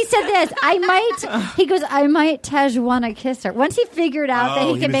pictures. He said this, I might Tej want to kiss her. Once he figured out that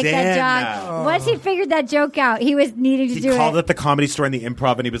he could make that joke, once he figured that joke out, he was needing to do it. He called it the Comedy Store in the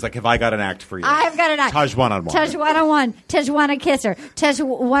Improv, and he was like, have I got an act for you? I've got an act. Tej 1-on-1. Tej 1-on-1. Tej want to kiss her. Tej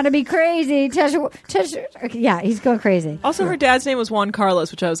want to be crazy. Tej, yeah, he's going crazy. Also, her dad's name was Juan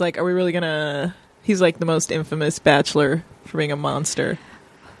Carlos, which I was like, are we really going to... He's the most infamous bachelor for being a monster.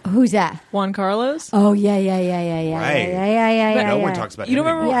 Who's that? Juan Carlos? Oh, yeah. Right. Yeah. No one talks about him. You don't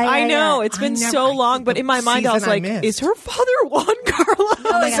remember? I know. It's been so long, but in my mind, I was like, is her father Juan Carlos?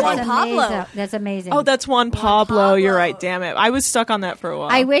 Oh, it's Juan Pablo. That's amazing. Oh, that's Juan Pablo. You're right. Damn it. I was stuck on that for a while.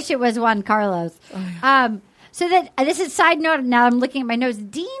 I wish it was Juan Carlos. So that this is side note. Now I'm looking at my notes.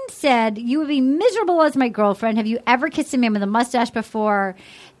 Dean said, "You would be miserable as my girlfriend. Have you ever kissed a man with a mustache before?"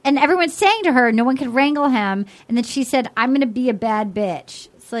 And everyone's saying to her, no one could wrangle him. And then she said, "I'm going to be a bad bitch."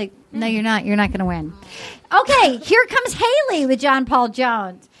 It's like, no, you're not. You're not going to win. Okay, here comes Haley with John Paul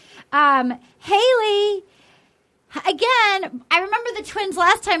Jones. Haley, again, I remember the twins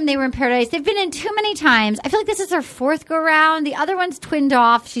last time they were in Paradise. They've been in too many times. I feel like this is her fourth go-round. The other one's twinned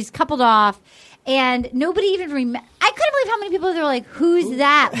off. She's coupled off. And nobody even remember. I couldn't believe how many people they were like, "Who's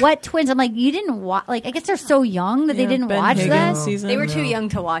that? What twins?" I'm like, you didn't watch. I guess they're so young that they didn't watch that. They were too young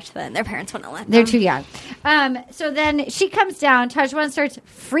to watch then. Their parents wouldn't let them. They're too young. So then she comes down. Tajwan starts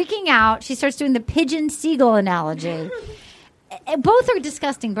freaking out. She starts doing the pigeon seagull analogy. Both are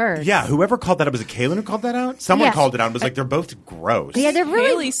disgusting birds. Yeah, whoever called that out, was it Kaylin who called that out? Someone called it out and was like, they're both gross. Yeah, they're really...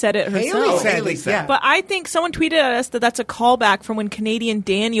 Haley said it herself. Haley said it. But I think someone tweeted at us that that's a callback from when Canadian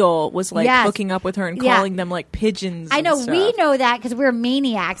Daniel was hooking up with her and calling them pigeons. I know, and stuff. we know that because we're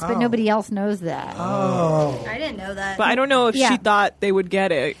maniacs, but nobody else knows that. Oh. I didn't know that. But I don't know if she thought they would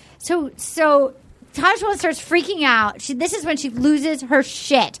get it. So Tajwa starts freaking out. This is when she loses her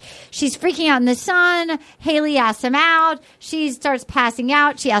shit. She's freaking out in the sun. Haley asks him out. She starts passing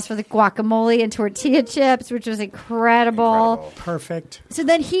out. She asks for the guacamole and tortilla chips, which was incredible. Perfect. So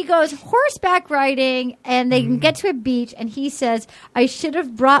then he goes horseback riding, and they get to a beach, and he says, "I should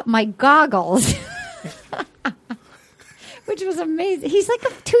have brought my goggles." Which was amazing. He's like a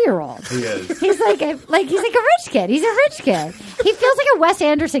 2-year-old. He is. He's like a rich kid. He's a rich kid. He feels like a Wes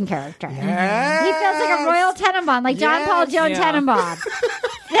Anderson character. Yes. He feels like a Royal Tenenbaum, like John Paul Jones Tenenbaum.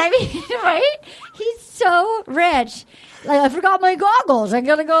 I mean, right? He's so rich. I forgot my goggles. I'm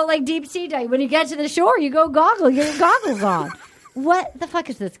gonna go deep sea dive. When you get to the shore, you go get your goggles on. What the fuck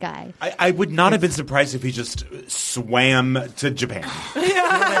is this guy? I would not have been surprised if he just swam to Japan.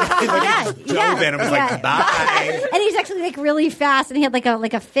 Dove in and was like, bye. And he's actually really fast, and he had like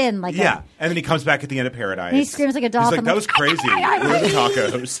a fin. And then he comes back at the end of Paradise. And he screams like a dolphin. He's like, that was crazy. Where are the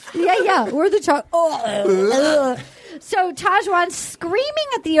tacos? Yeah, where are the tacos? So Tajwan's screaming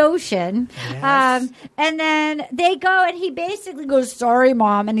at the ocean. Yes. And then they go and he basically goes, sorry,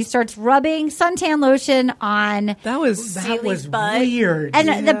 Mom. And he starts rubbing suntan lotion on. That was weird.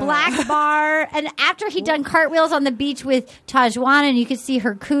 And the black bar. And after he'd done cartwheels on the beach with Tajwan, and you could see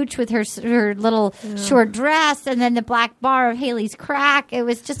her cooch with her little short dress, and then the black bar of Haley's crack. It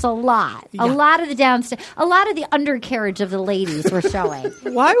was just a lot. Yeah. A lot of the downstairs, a lot of the undercarriage of the ladies were showing.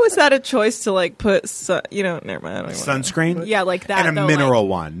 Why was that a choice to like put, never mind. Sunscreen? Yeah, like that. And a mineral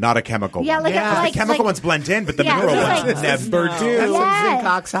one, not a chemical one. The chemical ones blend in, but the mineral ones never do. That's some zinc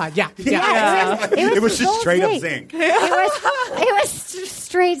oxide. Yeah. It was just straight up zinc. It was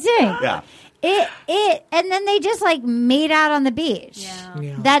straight zinc. Yeah. And then they just like made out on the beach.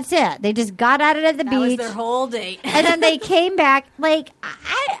 Yeah. That's it. They just got at it at the beach. That was their whole date. And then they came back. Like,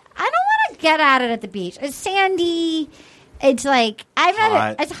 I don't want to get at it at the beach. It's sandy. It's like,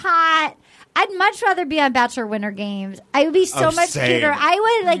 it's hot. I'd much rather be on Bachelor Winter Games. I would be so much cuter.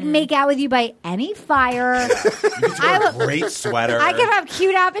 I would make out with you by any fire. You could wear a great sweater. I could have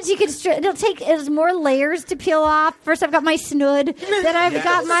cute outfits. You could. It's more layers to peel off. First, I've got my snood. Then I've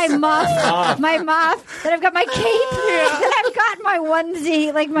got my muff. Then I've got my cape. Then I've got my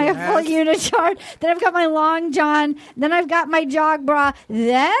onesie, like my full unitard. Then I've got my long john. Then I've got my jog bra.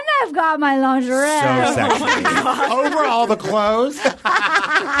 Then I've got my lingerie. So sexy. Over all the clothes.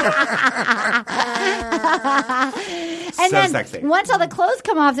 And then sexy. Once all the clothes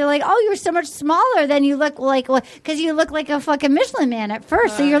come off, they're like, "Oh, you're so much smaller than you look like," because you look like a fucking Michelin Man at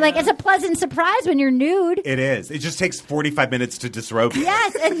first. So you're like, it's a pleasant surprise when you're nude. It is. It just takes 45 minutes to disrobe you.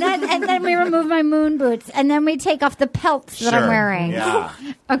 Yes, and then we remove my moon boots, and then we take off the pelts that I'm wearing. Yeah.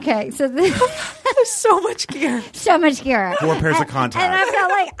 Okay, so there's so much gear. So much gear. 4 pairs of contacts. And I've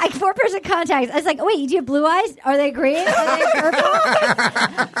got like 4 pairs of contacts. I was like, wait, do you have blue eyes? Are they green? Are they purple?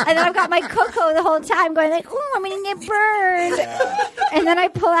 And then I've got my cocoa the whole time going like, ooh, I'm going to get burned. And then I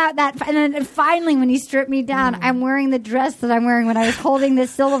pull out that, and then finally when you strip me down, I'm wearing the dress that I'm wearing when I was holding the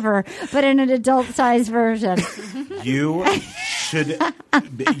silver, but in an adult-sized version. You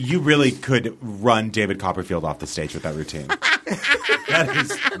really could run David Copperfield off the stage with that routine. That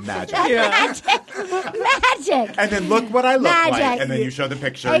is magic. Magic. And then look what I look like. And then you show the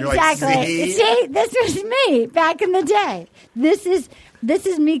picture. Exactly. And you're like, see, this was me back in the day. This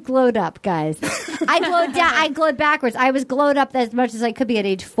is me glowed up, guys. I glowed backwards. I was glowed up as much as I could be at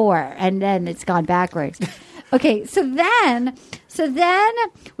age 4, and then it's gone backwards. Okay, so then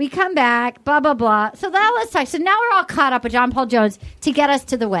we come back, blah, blah, blah. So now let's talk. So now we're all caught up with John Paul Jones to get us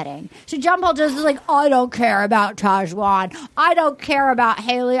to the wedding. So John Paul Jones is like, I don't care about Tajwan. I don't care about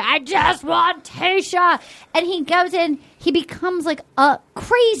Haley. I just want Tayshia. And he goes in, he becomes like a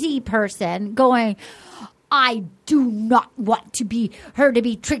crazy person going, I do not want to be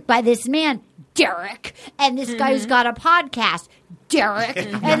tricked by this man, Derek, and this guy who's got a podcast, Derek,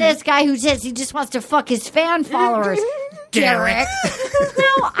 and this guy who says he just wants to fuck his fan followers, Derek. No,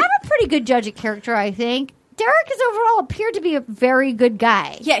 I'm a pretty good judge of character, I think. Derek has overall appeared to be a very good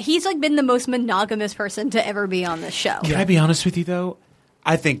guy. Yeah, he's like been the most monogamous person to ever be on this show. Can I be honest with you, though?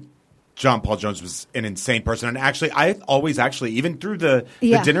 I think John Paul Jones was an insane person. And actually, I always even through the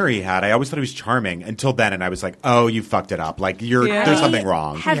dinner he had, I always thought he was charming until then. And I was like, oh, you fucked it up. Like, there's something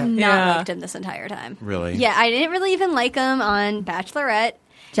wrong. I have not liked him this entire time. Really? Yeah, I didn't really even like him on Bachelorette.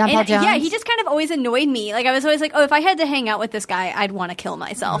 John Paul Jones? Yeah, he just kind of always annoyed me. Like, I was always like, oh, if I had to hang out with this guy, I'd want to kill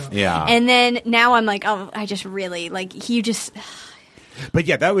myself. Yeah. And then now I'm like, oh, I just really, like, he just... But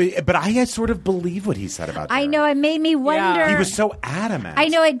yeah, but I sort of believe what he said about Derek. I know, it made me wonder. Yeah. He was so adamant. I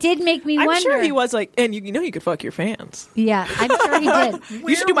know, it did make me wonder. I'm sure he was like, and you know you could fuck your fans. Yeah, I'm sure he did.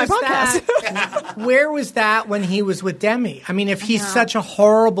 You should do my podcast. Where was that when he was with Demi? I mean, if he's such a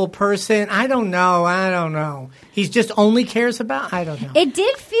horrible person, I don't know. He just only cares about, I don't know. It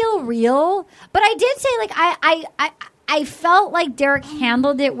did feel real, but I did say, like, I felt like Derek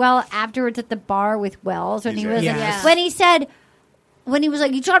handled it well afterwards at the bar with Wells when he was when he was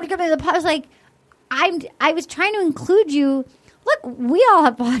like, you tried to come to the pod. I was like, I was trying to include you. Look, we all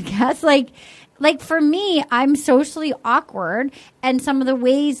have podcasts. Like for me, I'm socially awkward, and some of the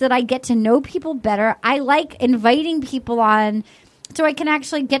ways that I get to know people better, I like inviting people on so I can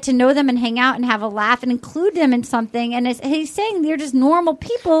actually get to know them and hang out and have a laugh and include them in something. And he's saying they're just normal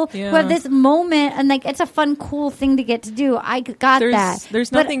people who have this moment, and like it's a fun, cool thing to get to do. I got that.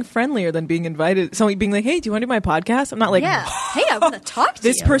 There's nothing friendlier than being invited. Somebody being like, "Hey, do you want to do my podcast?" I'm not like, "Hey, I want to talk to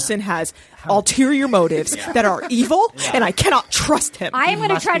this you." This person has ulterior motives that are evil, and I cannot trust him. I am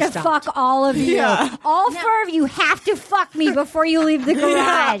going to try to fuck all of you. Yeah. All 4 of you have to fuck me before you leave the garage.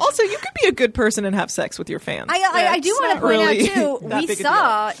 Yeah. Also, you could be a good person and have sex with your fans. I do want to point out too. We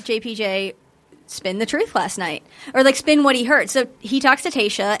saw JPJ spin the truth last night, or like spin what he heard. So he talks to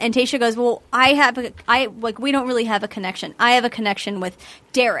Tayshia, and Tayshia goes, well, we don't really have a connection. I have a connection with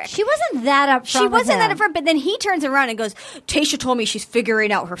Derek. She wasn't that upfront. She wasn't that upfront, but then he turns around and goes, Tayshia told me she's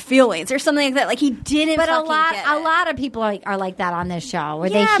figuring out her feelings or something like that. Like he didn't. But a lot of people are like that on this show, where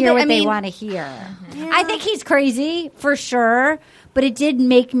they hear what they want to hear. Yeah. I think he's crazy for sure. But it did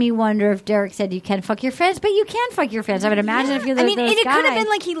make me wonder if Derek said you can fuck your friends, but you can fuck your friends. I would imagine if you're those guys. It could have been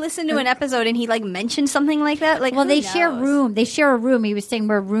like he listened to an episode and he like mentioned something like that. Like, well, they share a room. They share a room. He was saying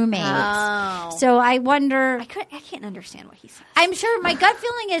we're roommates. Oh. So I wonder. I can't understand what he said. I'm sure my gut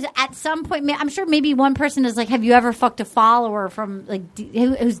feeling is at some point. I'm sure maybe one person is like, "Have you ever fucked a follower from like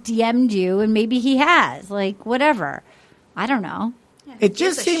who's DM'd you?" And maybe he has. Like whatever. I don't know. It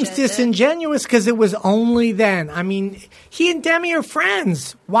just seems disingenuous because it was only then. I mean, he and Demi are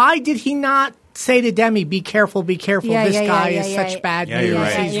friends. Why did he not say to Demi, be careful, this guy is such bad news.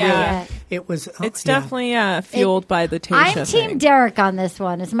 Right. It was. It's definitely fueled by the Tayshia I'm Team Derek on this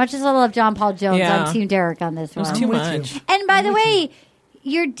one. As much as I love John Paul Jones, I'm Team Derek on this one. It was too much. And by the way,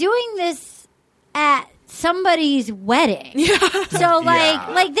 you're doing this at somebody's wedding. Yeah. So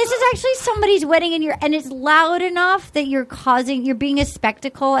like this is actually somebody's wedding and it's loud enough that you're being a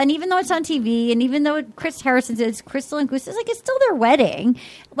spectacle. And even though it's on TV and even though Chris Harrison says Crystal and Goose, it's like it's still their wedding.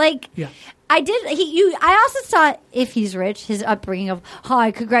 Like I also saw, if he's rich, his upbringing of,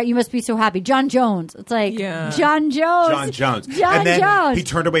 hi, congrats, you must be so happy. John Jones. It's like, John Jones. And then he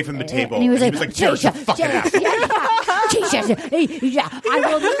turned away from the table. And he was like, Tayshia, fucking ass. I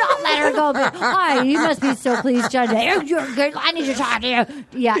will not let her go. But, hi, you must be so pleased, John. You're good. I need to talk to you.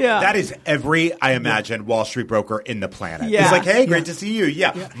 Yeah. That is every, I imagine, Wall Street broker in the planet. Yeah. He's like, hey, great to see you.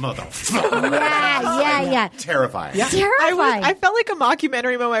 Yeah. Motherfucker. Yeah. Terrifying. Yeah. Terrifying. I felt like a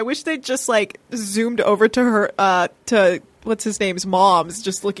mockumentary moment. I wish they'd just like zoomed over to her, to what's his name's mom's,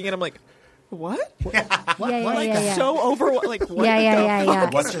 just looking at him like, what? So overwhelmed. Like, what? Yeah.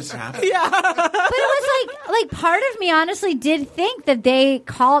 What just happened? Yeah. But it was like part of me honestly did think that they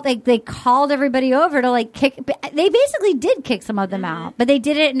called everybody over to like kick. They basically did kick some of them out, but they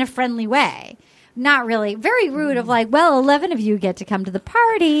did it in a friendly way. Not really. Very rude of like, well, 11 of you get to come to the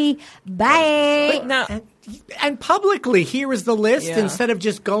party. Bye. And publicly, here is the list instead of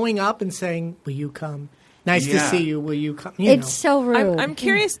just going up and saying, will you come? Nice to see you. Will you come? It's so rude. I'm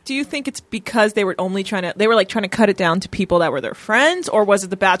curious. Do you think it's because they were trying to cut it down to people that were their friends, or was it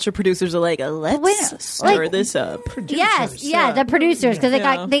the Bachelor producers are like, let's stir this up? Yes, the producers, because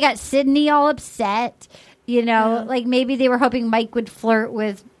they got Sydney all upset. You know, like maybe they were hoping Mike would flirt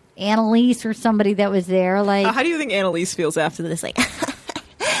with Annalise or somebody that was there. Like, how do you think Annalise feels after this? Like,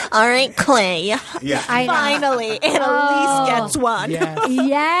 all right, Clay. Yeah. Finally, Annalise gets one.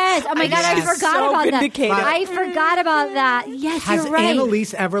 Yes. Oh my God, I forgot about that. I forgot about that. Yes, you're right. Has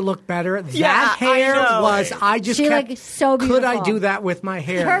Annalise ever looked better? That hair was. She looked so beautiful. Could I do that with my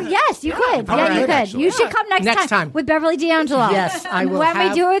hair? Yes, you could. Yeah, you could. Actually. You should come next time with Beverly D'Angelo. Yes, I will. When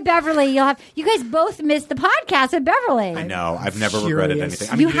we do it with Beverly, you'll have. You guys both missed the podcast with Beverly. I know. I've never regretted anything.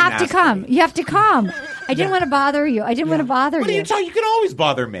 I mean, you have to come. You have to come. I didn't want to bother you. I didn't want to bother you. What are you talking? You can always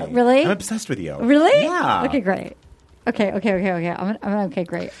bother me. Really? I'm obsessed with you. Really? Yeah. Okay, great. Okay. I'm okay,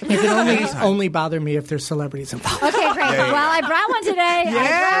 great. Okay, you can only bother me if there's celebrities involved. Okay, great. Well, I brought one today.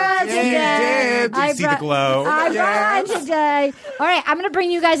 Did you see the glow? I brought one today. All right, I'm going to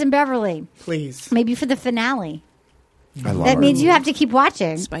bring you guys in Beverly. Please. Maybe for the finale. I love that means you have to keep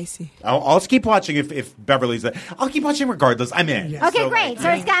watching. Spicy. I'll keep watching if Beverly's there. I'll keep watching regardless. I'm in. Yes. Okay, great. So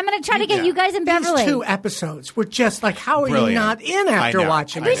I'm going to try to get you guys in Beverly. These 2 episodes were just like, how are you not in after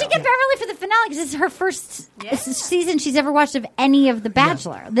watching? We should get Beverly for the finale because this is her first season she's ever watched of any of The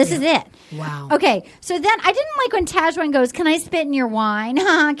Bachelor. This is it. Wow. Okay, so then I didn't like when Tajwan goes, can I spit in your wine?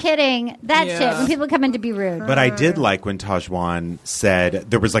 Kidding. That shit. When people come in to be rude. But I did like when Tajwan said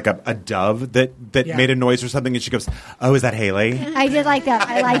there was like a dove that made a noise or something, and she goes, oh, is that Haley? I did like that.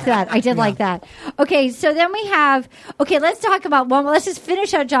 I like that. I did like that. Okay, so then we have, let's talk about one. Let's just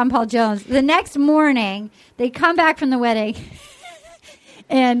finish out John Paul Jones. The next morning, they come back from the wedding,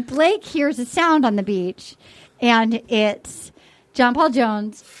 and Blake hears a sound on the beach, and it's John Paul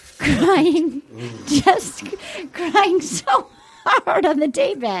Jones crying, just crying so hard on the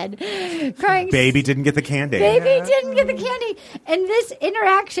daybed. Crying. Baby didn't get the candy. Baby didn't get the candy. And this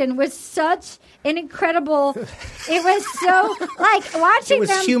interaction was such an incredible. It was so like watching. It was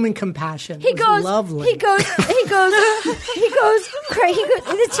them, human compassion. He goes lovely. He goes. Crazy. He goes.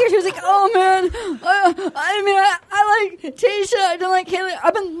 The tears. He was like, "Oh man, I like Tayshia. I don't like Haley.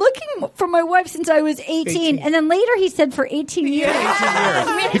 I've been looking for my wife since I was 18." And then later he said, "For 18 years." Yeah,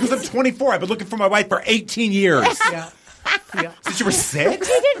 18 years. He goes, "I'm 24. I've been looking for my wife for 18 years." Yeah. Since you were 6?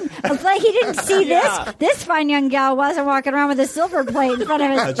 He didn't see this. This fine young gal wasn't walking around with a silver plate in front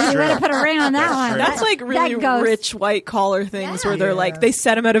of his. He would have put a ring on that one. That's like really rich white collar things where they're like, they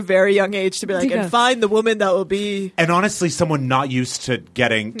set him at a very young age to be like, and find the woman that will be. And honestly, someone not used to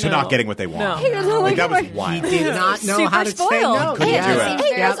not getting what they want. No. Like, that was wild. He did not know how to say no. Couldn't do it.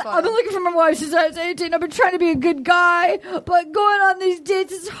 He goes, I've been looking for my wife since I was 18. I've been trying to be a good guy, but going on these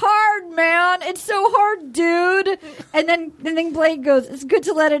dates is hard, man. It's so hard, dude. And then Blake goes, it's good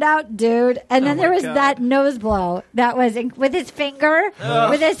to let it out, dude. And then there was that nose blow that was with his finger,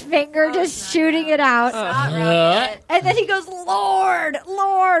 just shooting it out. And then he goes, Lord,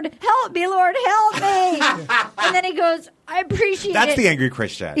 help me, Lord, help me. And then he goes, I appreciate it. That's the angry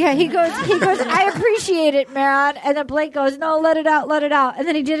Christian. Yeah, he goes, I appreciate it, man. And then Blake goes, no, let it out. And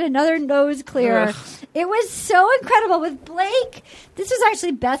then he did another nose clear. It was so incredible with Blake. This was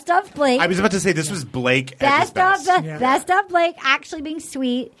actually best of Blake. I was about to say, this was Blake at his best. Best of Blake actually being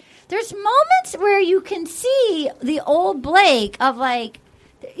sweet. There's moments where you can see the old Blake of like,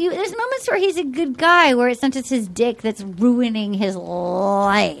 there's moments where he's a good guy, where it's not just his dick that's ruining his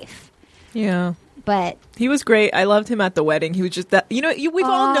life. Yeah. But he was great. I loved him at the wedding. He was just that, we've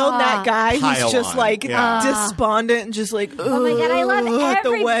all known that guy. He's just like despondent and just like, oh my God, I love at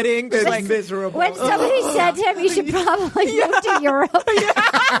the wedding. It's like miserable. When somebody said to him, you should probably move to Europe. You should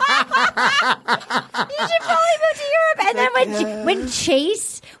probably move to Europe. And then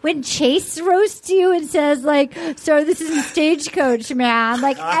when Chase roasts you and says like, so this isn't Stagecoach, man.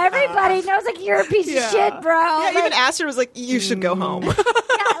 Like everybody knows like you're a piece of shit, bro. Yeah, like, even Asher was like, you should go home.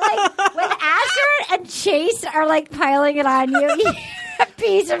 Like when Asher and Chase are like piling it on you, you're a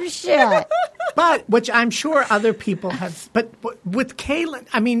piece of shit. But, which I'm sure other people have, but with Caitlyn,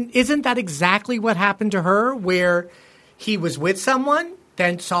 I mean, isn't that exactly what happened to her, where he was with someone,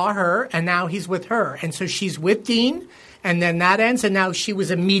 then saw her, and now he's with her. And so she's with Dean, and then that ends, and now she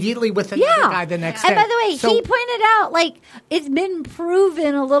was immediately with another guy the next day. And by the way, he pointed out, like, it's been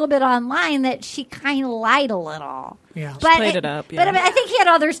proven a little bit online that she kind of lied a little. Yeah. But played it up. Yeah. But I think he had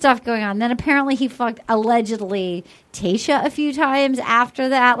other stuff going on. Then apparently he fucked, allegedly, Tayshia a few times after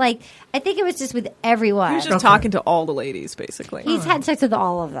that. Like, I think it was just with everyone. He was just talking to all the ladies, basically. He's had sex with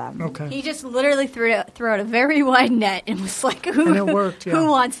all of them. Okay. He just literally threw out a very wide net and was like, and it worked, who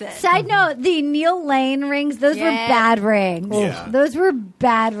wants this? Side note, the Neil Lane rings, those were bad rings. Yeah. Those were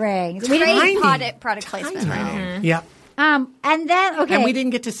bad rings. Great product placement. Yeah. And then, okay. And we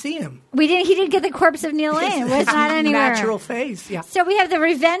didn't get to see him. He didn't get the corpse of Neil Lane. It was not anywhere. Natural face, yeah. So we have the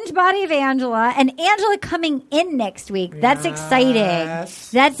revenge body of Angela, and Angela coming in next week. That's exciting.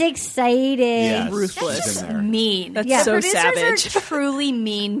 That's exciting. Yes. Ruthless. That's mean. That's so producers savage. are truly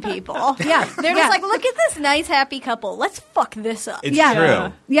mean people. Yeah. They're just like, look at this nice, happy couple. Let's fuck this up. It's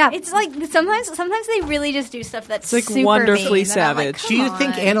true. Yeah. It's like sometimes they really just do stuff that's like super wonderfully mean, savage. Like, Do you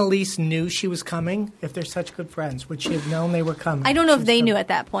think Annalise knew she was coming? If they're such good friends, would she have known they were coming? I don't know if they knew at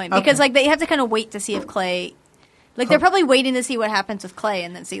that point because like they have to kind of wait to see if Clay. Like they're probably waiting to see what happens with Clay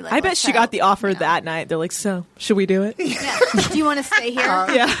and then see. Like, I bet she got the offer that night. They're like, so should we do it? Yeah. Do you want to stay here?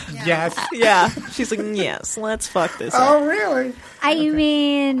 Yes. Yeah. She's like, yes, let's fuck this up. Oh, really? I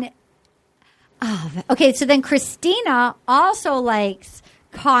mean, okay. So then Christina also likes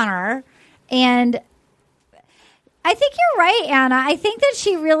Connor, and I think you're right, Anna. I think that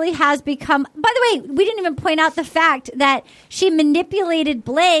she really has become. By the way, we didn't even point out the fact that she manipulated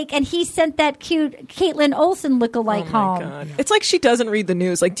Blake, and he sent that cute Caitlin Olsen lookalike home. God. It's like she doesn't read the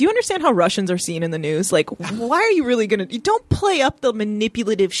news. Like, do you understand how Russians are seen in the news? Like, why are you really gonna? You don't play up the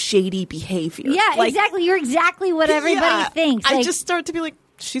manipulative, shady behavior. Yeah, like, exactly. You're exactly what everybody thinks. I like, just start to be like,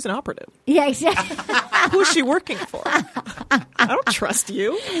 she's an operative. Yeah, exactly. Who's she working for? I don't trust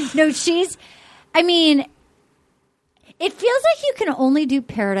you. No, she's. I mean. It feels like you can only do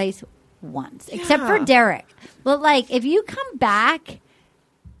Paradise once, except for Derek. But like, if you come back,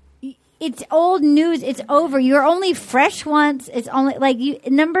 it's old news. It's over. You're only fresh once. It's only like you.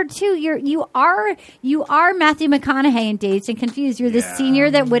 Number two, you are Matthew McConaughey in Dazed and Confused. You're the senior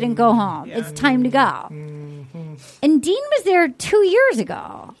that wouldn't go home. Yeah. It's time to go. Mm-hmm. And Dean was there 2 years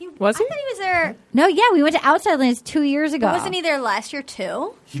ago. Was he? I thought he was there. No, yeah, we went to Outside Lands 2 years ago. But wasn't he there last year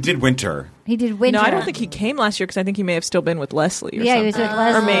too? He did winter. He did winter. No, I don't think he came last year because I think he may have still been with Leslie. Or yeah, something. he was with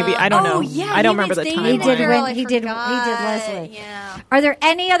Leslie. Or maybe I don't know. Yeah, I don't remember the He timeline. did. He did Leslie. Yeah. Are there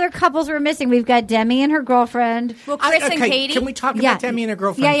any other couples we're missing? We've got Demi and her girlfriend. Well, Chris and Katie. Can we talk about Demi and her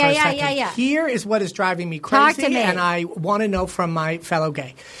girlfriend for a second? Yeah. Here is what is driving me Talk crazy, to me. and I want to know from my fellow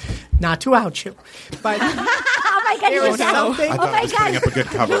gay. Not to out you, but oh my God! there is something. I thought I was putting up a good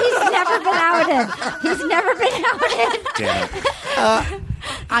cover. He's never been outed. He's never been outed. Damn it.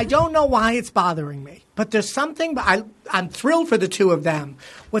 I don't know why it's bothering me, but there's something. I'm thrilled for the two of them.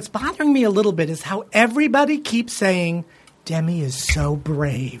 What's bothering me a little bit is how everybody keeps saying, Demi is so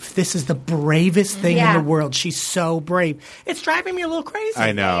brave. This is the bravest thing in the world. She's so brave. It's driving me a little crazy.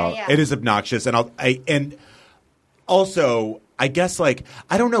 I know. It is obnoxious. And also, I guess, like,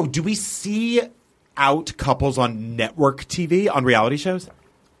 I don't know. Do we see out couples on network TV, on reality shows?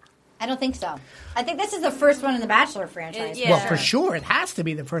 I don't think so. I think this is the first one in the Bachelor franchise. Well, for sure. It has to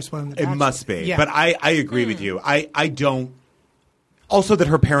be the first one in the Bachelor. It must be. Yeah. But I agree with you. I don't. Also, that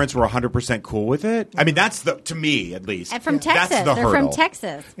her parents were 100% cool with it. I mean, that's to me, at least. And from Texas. That's the hurdle. They're from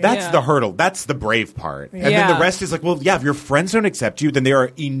Texas. That's the hurdle. That's the brave part. And then the rest is like, well, yeah, if your friends don't accept you, then they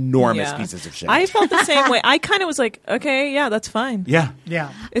are enormous pieces of shit. I felt the same way. I kind of was like, okay, yeah, that's fine. Yeah.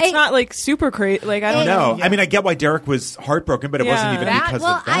 It's not like super crazy. Like, I don't know. I mean, I get why Derek was heartbroken, but it wasn't even because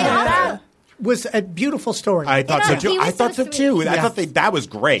of that. Was a beautiful story. I thought so too. I thought that was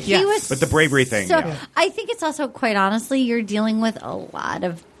great. But the bravery thing. I think it's also, quite honestly, you're dealing with a lot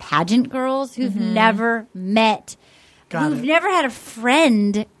of pageant girls who've never met, who've never had a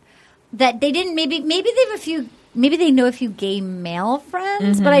friend that they didn't. Maybe they have a few. Maybe they know a few gay male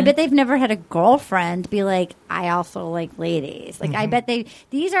friends, but I bet they've never had a girlfriend be like, I also like ladies. Like, I bet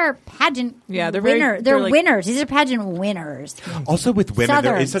these are pageant they're winners. They're winners. These are pageant winners. Also with women,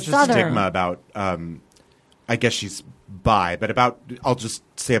 there is such a stigma about, I guess she's bi, but I'll just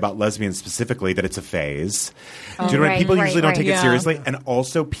say about lesbians specifically that it's a phase. Do you know what? People usually don't take it seriously. And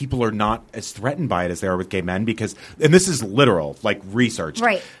also people are not as threatened by it as they are with gay men because, and this is literal, like researched.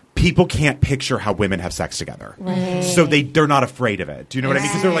 Right. People can't picture how women have sex together. Right. So they're not afraid of it. Do you know what I mean?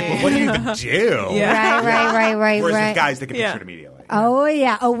 Because they're like, well, what do you even do? Right. Whereas with guys, they can picture it immediately. Oh,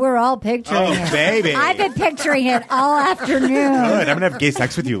 yeah. Oh, we're all picturing it. Oh, baby. I've been picturing it all afternoon. Good. I'm going to have gay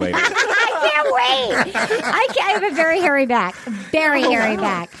sex with you later. I can't wait. I have a very hairy back. Very hairy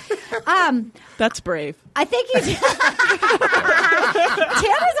back. That's brave. I think you.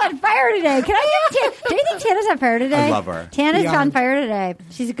 Tana's on fire today. Can I get Tana? Do you think Tana's on fire today? I love her. Tana's on fire today.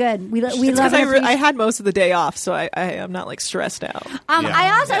 She's good. We love her. I had most of the day off, so I am not like stressed out.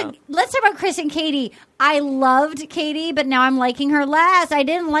 Let's talk about Chris and Katie. I loved Katie, but now I'm liking her less. I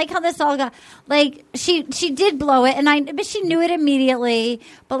didn't like how this all got. Like she did blow it, but she knew it immediately.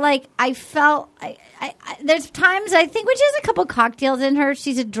 But like I felt. There's times I think when she has a couple cocktails in her,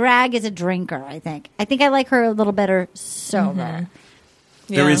 she's a drag as a drinker. I think I like her a little better sober.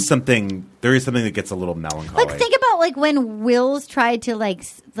 There is something that gets a little melancholy. Like think about like when Wills tried to like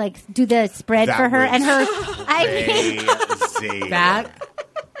do the spread for her and her.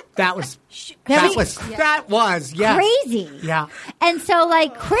 That was crazy. Yeah. And so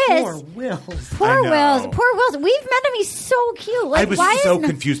like Chris, poor Wills. We've met him. He's so cute. Like, I was so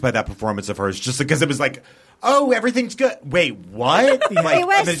confused by that performance of hers, just because it was like, oh, everything's good. Wait, what? Like, it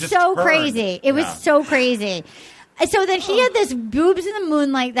was so crazy. It was so crazy. So that he had this boobs in the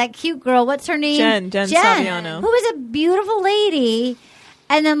moonlight, that cute girl. What's her name? Jen Saviano. Who was a beautiful lady.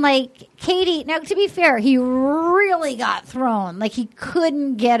 And then, like, Katie, now, to be fair, he really got thrown. Like, he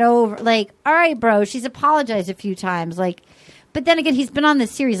couldn't get over. Like, all right, bro, she's apologized a few times. Like, but then again, he's been on this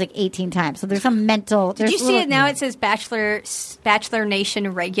series like 18 times. So there's some mental. Did you see it now? It says Bachelor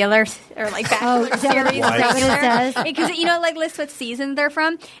Nation regular or like Bachelor series. Is that what it says? Because you know, like lists what season they're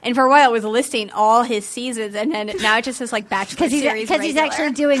from, and for a while it was listing all his seasons, and then now it just says like Bachelor series. Because he's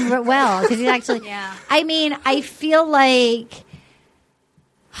actually doing well. Because he's actually. Yeah. I mean, I feel like.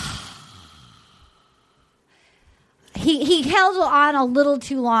 He held on a little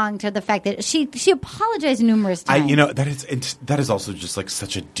too long to the fact that she apologized numerous times. That is also just like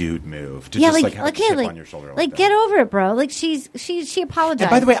such a dude move to just have a chip on your shoulder. Like get over it, bro. Like she apologized. And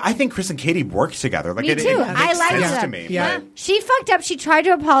by the way, I think Chris and Katie work together. Like me too. It makes sense to me. Yeah. She fucked up. She tried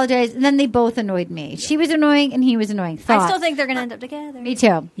to apologize, and then they both annoyed me. Yeah. She was annoying, and he was annoying. I still think they're going to end up together. Me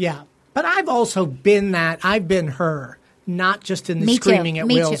too. Yeah, but I've also been that. I've been her, not just in the screaming at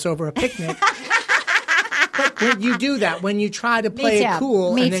Wills over a picnic. But when you do that, when you try to play it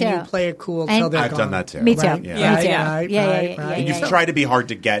cool, and then you play it cool until they're gone. I've done that too. Me too. Right? Yeah. You've tried to be hard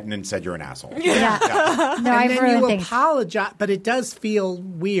to get and then said you're an asshole. Yeah. No, and then you apologize, but it does feel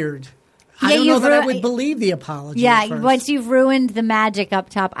weird. I don't know that I would believe the apology. Yeah, once you've ruined the magic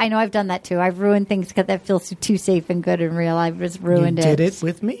up top. I know I've done that too. I've ruined things because that feels too safe and good in real life. Just ruined it. You did it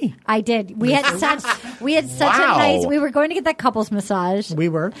with me. I did. We had such a nice. We were going to get that couples massage. We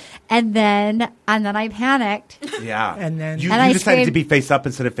were, and then I panicked. Yeah, and then you decided to be face up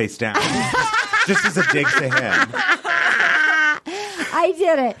instead of face down, just as a dig to him. I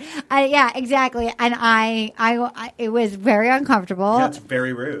did it. Yeah, exactly. And it was very uncomfortable. That's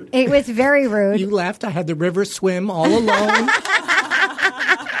very rude. It was very rude. You left. I had the river swim all alone.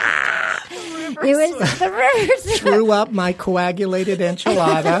 It was the river. Threw up my coagulated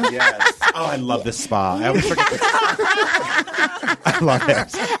enchilada. Yes. Oh, I love the spa. I always forget I love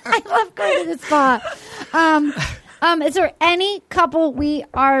it. I love going to the spa. Is there any couple we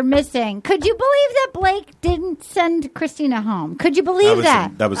are missing? Could you believe that Blake didn't send Christina home? Could you believe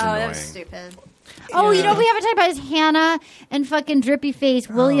that? That was annoying. That was stupid. Oh, you know what we haven't talked about is Hannah and fucking drippy face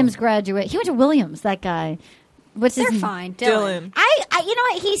Williams graduate. He went to Williams, that guy. They're fine. Dylan. I you know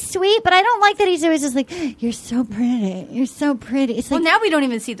what? He's sweet, but I don't like that he's always just like, you're so pretty. You're so pretty. It's like, now we don't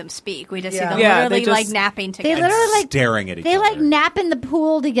even see them speak. We just see them literally like napping together. They literally like staring at each other. They like nap in the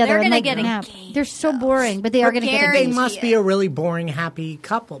pool together. They're going to get engaged. They're so boring, but they are going to get engaged. They must be a really boring happy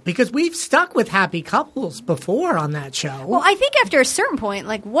couple because we've stuck with happy couples before on that show. Well, I think after a certain point,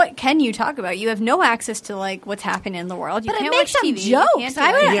 like, what can you talk about? You have no access to like what's happening in the world. You but can't it makes watch some TV. jokes.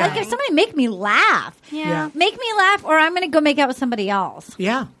 I would like if somebody make me laugh. Yeah. Make me laugh, or I'm going to go make out with somebody else.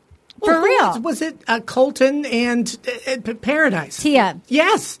 Yeah. For real. Was it Colton and Paradise? Tia.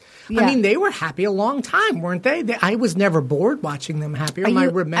 Yes. Yeah. I mean, they were happy a long time, weren't they? I was never bored watching them happy. Are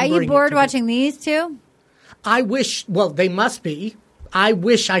you bored watching these two? I wish, they must be. I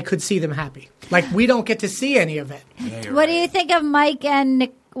wish I could see them happy. Like, we don't get to see any of it. Yeah, what do you think of Mike and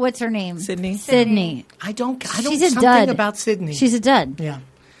Nick? What's her name? Sydney. I don't She's a something dud. about Sydney. She's a dud. Yeah.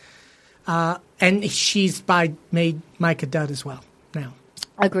 And she's made Mike a dud as well now.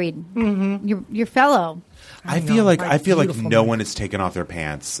 Agreed. Mm-hmm. Your fellow. I feel like no one has taken off their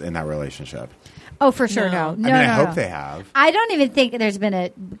pants in that relationship. Oh, for sure, no. I hope they have. I don't even think there's been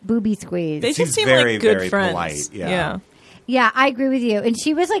a booby squeeze. They just seem very, like good very friends. Polite. Yeah, I agree with you. And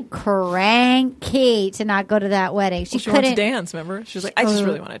she was like cranky to not go to that wedding. She wanted to dance, remember? She was like, I just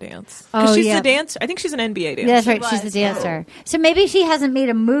really want to dance. Oh, she's a dancer. I think she's an NBA dancer. Yeah, that's right. She's a dancer. So maybe she hasn't made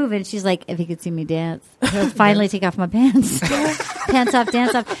a move and she's like, if he could see me dance, he'll finally take off my pants. Pants off,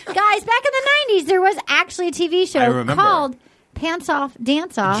 dance off. Guys, back in the 90s, there was actually a TV show called Pants Off,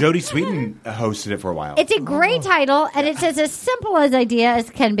 Dance Off. Jodie Sweetin hosted it for a while. It's a great title, and it's as simple as idea as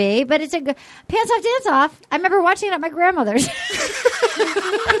can be, but it's a Pants Off, Dance Off. I remember watching it at my grandmother's.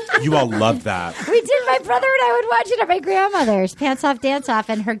 You all loved that. We did. My brother and I would watch it at my grandmother's. Pants Off, Dance Off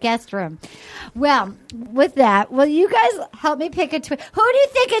in her guest room. Well, with that, will you guys help me pick a twin? Who do you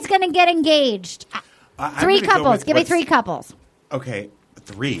think is going to get engaged? Three couples. Give me three couples. Okay.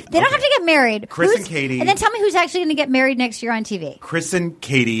 Three. They don't have to get married. Chris and Katie. And then tell me who's actually going to get married next year on TV. Chris and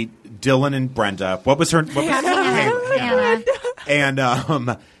Katie, Dylan and Brenda. What was her? Hannah.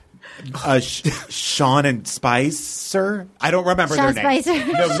 And Sean and Spicer. I don't remember Sean their names. Spicer.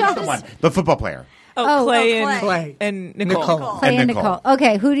 No, who's the one? The football player. Clay and Nicole. Clay and Nicole.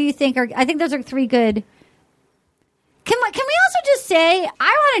 Okay, who do you think are? I think those are three good. Can we also just say? I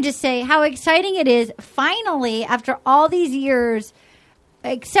want to just say how exciting it is. Finally, after all these years.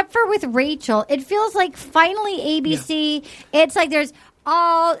 Except for with Rachel, it feels like finally ABC. Yeah. It's like there's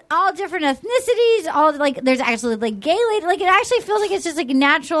all different ethnicities. All like there's actually like gay lady. Like it actually feels like it's just like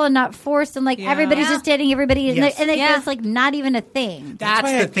natural and not forced, and like everybody's just dating everybody, and it's like not even a thing.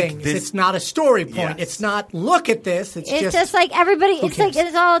 That's the thing. It's not a story point. Yes. It's not look at this. It's just like everybody. It's like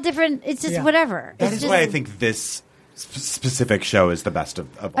it's all different. It's just whatever. That is why I think this specific show is the best of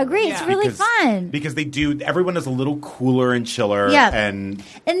all. Agree. It's really fun. Because everyone is a little cooler and chiller. Yeah. And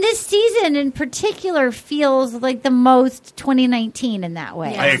this season in particular feels like the most 2019 in that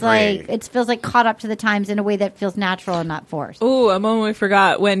way. I agree. Like, it feels like caught up to the times in a way that feels natural and not forced. Oh, a moment we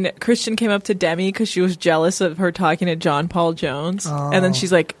forgot when Christian came up to Demi because she was jealous of her talking to John Paul Jones. And then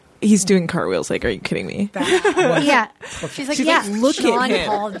she's like, he's doing cartwheels. Like, are you kidding me? Yeah. She's like, look John at him.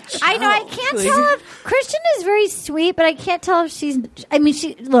 Paul. I know. I can't tell if Christian is very sweet, but I can't tell if she's. I mean,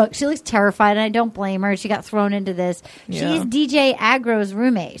 she looks terrified, and I don't blame her. She got thrown into this. Yeah. She's DJ Agro's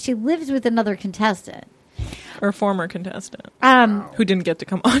roommate. She lives with another contestant, or former contestant, who didn't get to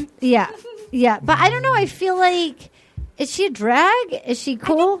come on. Yeah, but I don't know. I feel like. Is she a drag? Is she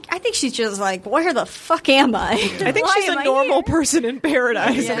cool? I think she's just like, where the fuck am I? I think she's a normal person in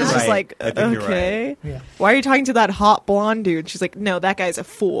paradise. And it's just like, okay. Right. Yeah. Why are you talking to that hot blonde dude? She's like, no, that guy's a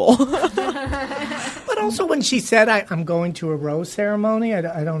fool. But also when she said, I'm going to a rose ceremony,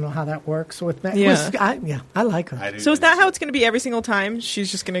 I don't know how that works with that. Yeah. I like her. So is that how it's going to be every single time?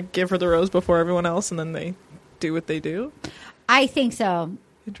 She's just going to give her the rose before everyone else and then they do what they do? I think so.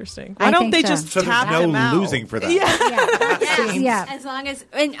 Interesting. Why don't they just tap him out? Losing for that. Yeah. As long as,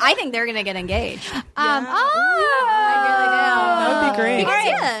 and I think they're going to get engaged. I really do. That would be great.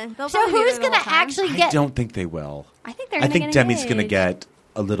 Because, so who's going to actually get? I don't think they will. I think they're going to get engaged. Demi's going to get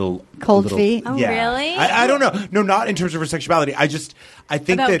a little cold feet. Oh, really? I don't know. No, not in terms of her sexuality. I think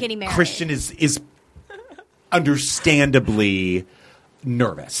About that getting married. Christian is understandably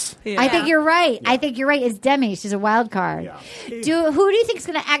nervous. Yeah. I think you're right. Yeah. I think you're right. It's Demi. She's a wild card. Yeah. Who do you think is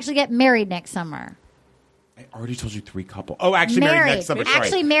going to actually get married next summer? I already told you 3 couples. Oh, actually married next summer. Sorry.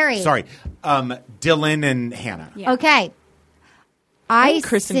 Actually married. Sorry. Dylan and Hannah. Yeah. Okay.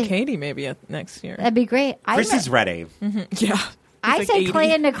 Chris and Katie maybe next year. That'd be great. Chris is ready. Mm-hmm. Yeah. I say 80.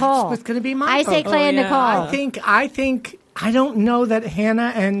 Clay and Nicole. That's going to be my I say Clay and Nicole. I think I don't know that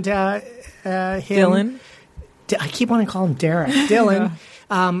Hannah and Dylan. I keep wanting to call him Derek. Dylan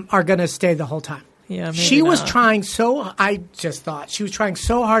are going to stay the whole time. Yeah, maybe she was trying so. I just thought she was trying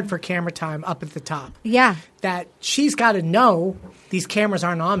so hard for camera time up at the top. Yeah, that she's got to know these cameras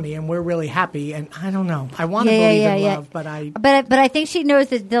aren't on me, and we're really happy. And I don't know. I want to believe in love, but I think she knows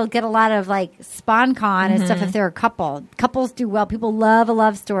that they'll get a lot of like SpawnCon and stuff if they're a couple. Couples do well. People love a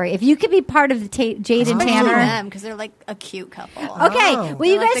love story. If you could be part of the Jade and Tanner, them because they're like a cute couple. Okay, will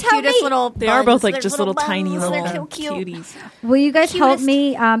you guys help me? They are both like just little tiny little cuties. Will you guys help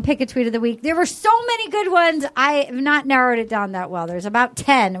me pick a tweet of the week? There were so many good ones. I have not narrowed it down that well. There's about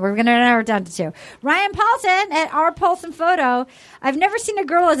 10. We're going to narrow it down to 2. Ryan Paulson at our Paulson Photo. I've never seen a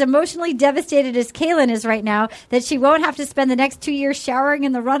girl as emotionally devastated as Kaylin is right now that she won't have to spend the next 2 years showering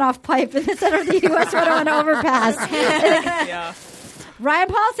in the runoff pipe in the center of the U.S. 101 overpass. Yeah. Ryan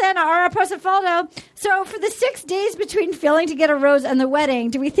Paulson, our Paulson Photo. So for the 6 days between failing to get a rose and the wedding,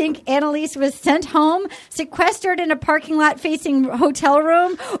 do we think Annalise was sent home, sequestered in a parking lot facing hotel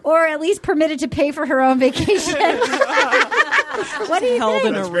room, or at least permitted to pay for her own vacation? What do you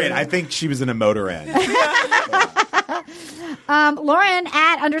think? That's great. I think she was in a motor inn. Lauren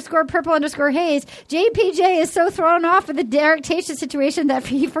at _purple_haze. JPJ is so thrown off with the Derek Tasha situation that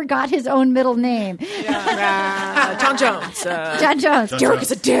he forgot his own middle name. Yeah. John Jones. John Jones. Derek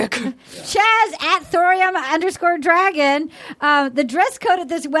is a dick. Chaz at Thorium_dragon. The dress code at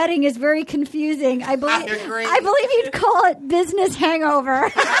this wedding is very confusing. I believe you'd call it business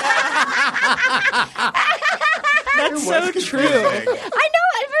hangover. That's so true. I know.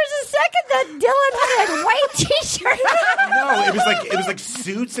 For a second, that Dylan had a white T-shirt. No, it was like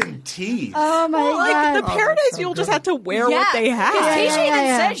suits and tees. Oh my god! Like the Paradise You'll just have to wear what they have. Tasha even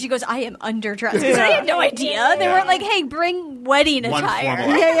said, she goes, "I am underdressed," because I had no idea. They weren't like, "Hey, bring wedding attire."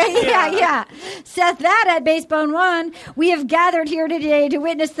 Yeah. Seth, that at Basebone1, we have gathered here today to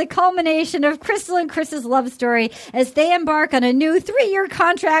witness the culmination of Crystal and Chris's love story as they embark on a new 3-year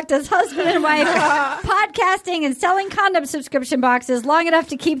contract as husband and wife, podcasting and selling condom subscription boxes long enough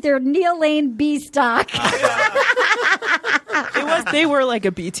to keep their Neil Lane B stock. They were like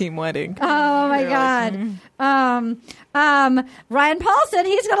a B-team wedding. Oh my god. Ryan Paulson,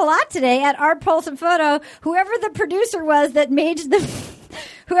 he's got a lot today at Art Paulson Photo. Whoever the producer was that made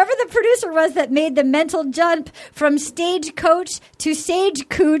the mental jump from stagecoach to sage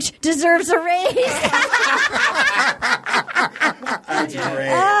cooch deserves a raise. That's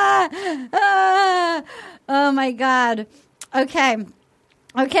great. Oh my god.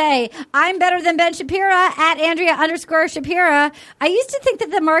 Okay, I'm better than Ben Shapira at Andrea_Shapira. I used to think that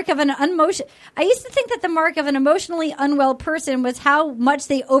the mark of an emotionally unwell person was how much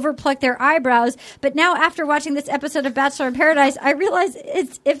they overpluck their eyebrows. But now, after watching this episode of Bachelor in Paradise, I realize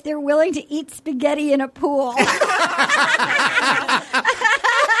it's if they're willing to eat spaghetti in a pool.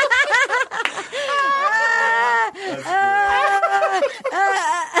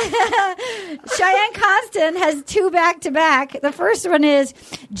 Cheyenne Constant has 2 back-to-back. The first one is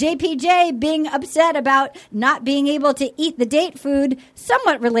JPJ being upset about not being able to eat the date food.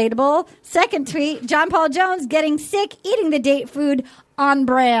 Somewhat relatable. Second tweet, John Paul Jones getting sick eating the date food. On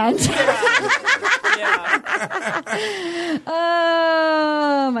brand.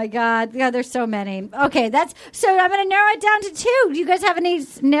 Oh my God! Yeah, there's so many. Okay, so I'm going to narrow it down to 2. Do you guys have any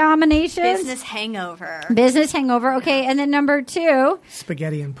nominations? Business hangover. Okay, and then number 2,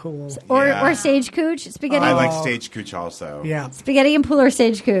 spaghetti and pool, or sage cooch. Spaghetti. I like stage cooch also. Yeah, spaghetti and pool or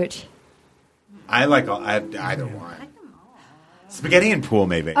sage cooch. I like either one. Spaghetti and pool,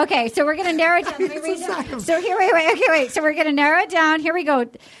 maybe. Okay, so we're going to narrow it down. So here, wait. So we're going to narrow it down. Here we go.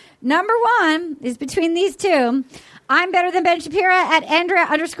 Number 1 is between these 2. I'm better than Ben Shapira at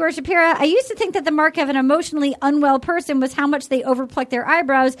Andrea_Shapira. I used to think that the mark of an emotionally unwell person was how much they overpluck their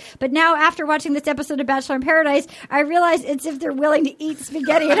eyebrows. But now, after watching this episode of Bachelor in Paradise, I realize it's if they're willing to eat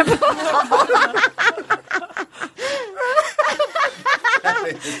spaghetti in a pool.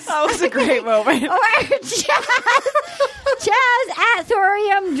 That was a great moment. Chaz at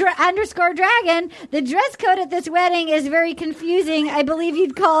Thorium_dragon. The dress code at this wedding is very confusing. I believe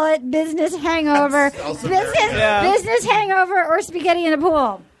you'd call it business hangover. Business hangover or spaghetti in a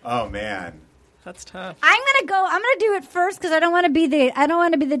pool. Oh man. That's tough. I'm gonna do it first because I don't want to be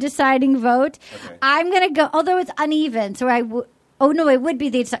the deciding vote. Okay. I'm gonna go, although it's uneven. So Oh, no, it would be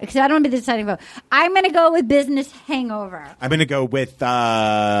the, because I don't want to be the deciding vote. I'm going to go with Business Hangover. I'm going to go with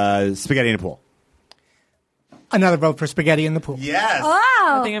Spaghetti in the Pool. Another vote for Spaghetti in the Pool. Yes.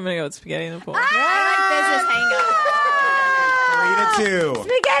 Oh. I think I'm going to go with Spaghetti in the Pool. I like Business Hangover. 3-2.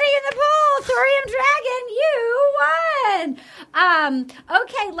 Spaghetti in the Pool. Thorium Dragon, you won.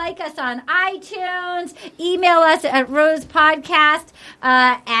 Okay, like us on iTunes. Email us at rosepodcast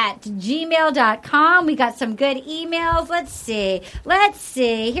at gmail.com. We got some good emails. Let's see.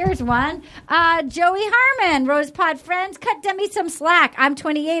 Here's one. Joey Harmon, Rosepod friends, cut Demi some slack. I'm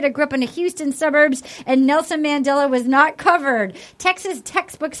 28. I grew up in the Houston suburbs, and Nelson Mandela was not covered. Texas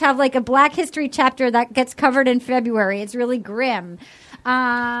textbooks have like a Black History chapter that gets covered in February. It's really grim.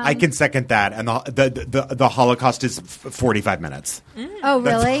 I can second that, and the Holocaust is 45 minutes. Oh,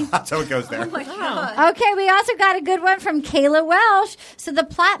 really? That's how it goes there. Oh my God. Okay, we also got a good one from Kayla Welsh. So the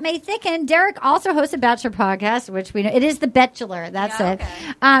plot may thicken. Derek also hosts a Bachelor podcast, which we know it is the Bachelor. That's it.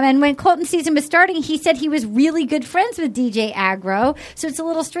 And when Colton's season was starting, he said he was really good friends with DJ Agro. So it's a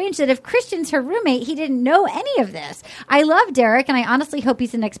little strange that if Christian's her roommate, he didn't know any of this. I love Derek, and I honestly hope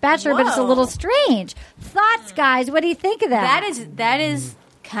he's the next Bachelor, but it's a little strange. Thoughts, guys? What do you think of that? That is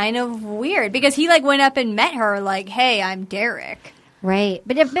kind of weird because he like went up and met her like, hey, I'm Derek. Right.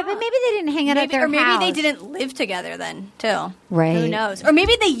 But maybe they didn't hang out at their house. Or maybe they didn't live together then, too. Right. Who knows? Or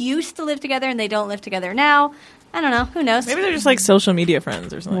maybe they used to live together and they don't live together now. I don't know. Who knows? Maybe they're just like social media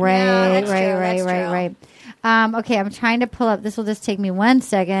friends or something. Right, Yeah, right. Okay, I'm trying to pull up. This will just take me 1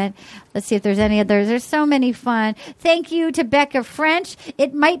 second. Let's see if there's any others. There's so many fun. Thank you to Becca French.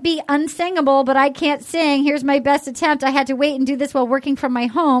 It might be unsingable, but I can't sing. Here's my best attempt. I had to wait and do this while working from my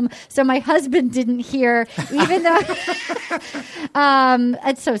home, so my husband didn't hear, even though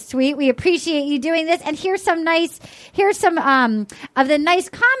it's so sweet. We appreciate you doing this. And here's some of the nice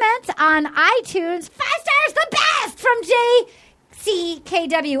comments on iTunes. 5 stars, the best from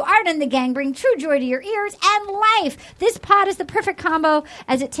CKW. Art and the gang bring true joy to your ears and life. This pod is the perfect combo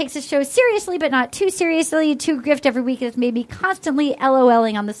as it takes the show seriously, but not too seriously. Too grift every week has made me constantly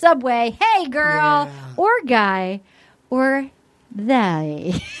LOLing on the subway. Hey, girl, or guy, or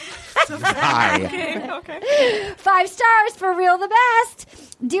they. Okay. 5 stars for real, the best.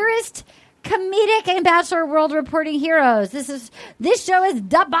 Dearest comedic and Bachelor World reporting heroes. This show is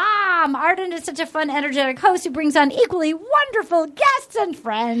the bomb. Arden is such a fun, energetic host who brings on equally wonderful guests and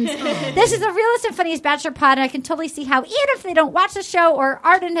friends. This is the realest and funniest Bachelor pod, and I can totally see how even if they don't watch the show or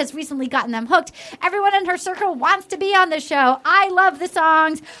Arden has recently gotten them hooked, everyone in her circle wants to be on the show. I love the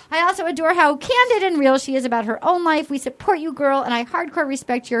songs. I also adore how candid and real she is about her own life. We support you, girl, and I hardcore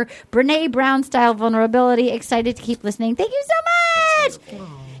respect your Brene Brown style vulnerability. Excited to keep listening. Thank you so much.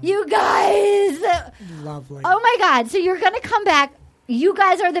 You guys. Lovely. Oh, my God. So you're going to come back. You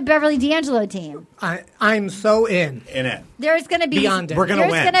guys are the Beverly D'Angelo team. I'm so in it. There's going to be. Beyond it. We're going to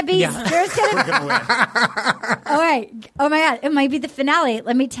win. There's going to be. Yeah. We're going to win. All right. Oh, my God. It might be the finale.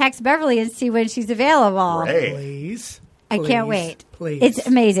 Let me text Beverly and see when she's available. Great. Please. I can't wait. Please. It's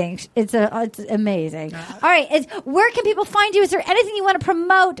amazing. It's amazing. All right. Where can people find you? Is there anything you want to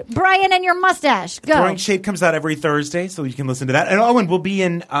promote? Bryan and your mustache. Go. Throwing Shade comes out every Thursday, so you can listen to that. And Owen will be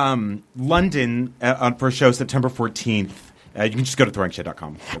in London for a show September 14th. You can just go to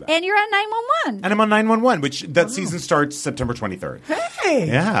throwingshade.com for that. And you're on 911. And I'm on 911, which that season starts September 23rd. Hey.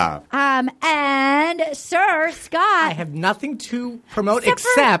 Yeah. And Sir Scott. I have nothing to promote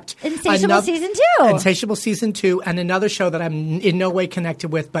except Insatiable Season 2. Insatiable Season 2 and another show that I'm in no way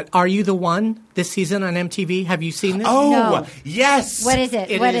connected with, but Are You the One this season on MTV? Have you seen this? Oh, No. Yes. What is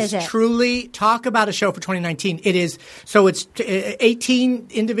it? It is truly, talk about a show for 2019. It is, so it's 18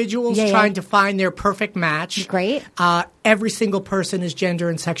 individuals trying to find their perfect match. Great. Every single person is gender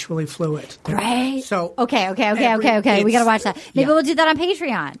and sexually fluid. Great. So Okay. We got to watch that. Maybe we'll do that on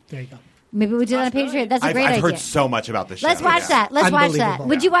Patreon. There you go. Maybe we'll do that on Patreon. That's a great idea. I've heard so much about this show. Let's watch that. Let's watch that. Unbelievable.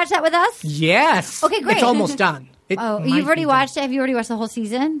 Would you watch that with us? Yes. Okay, great. It's almost done. You've already watched it? Have you already watched the whole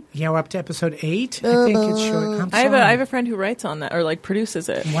season? Yeah, we're up to episode 8. I think it's short. I have a friend who writes on that or like produces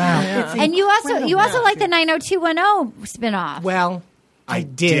it. Wow. Yeah. And you also like the 90210 spinoff. Well, I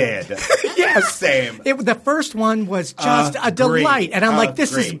did. Yes, same. The first one was just a delight. And I'm like,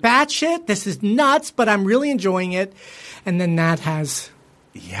 this is batshit. This is nuts, but I'm really enjoying it. And then that has...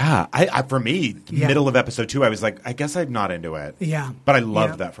 Yeah. For me, middle of episode 2, I was like, I guess I'm not into it. Yeah. But I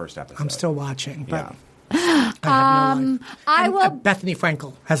loved that first episode. I'm still watching. But Yeah. I have no life. I will... Bethany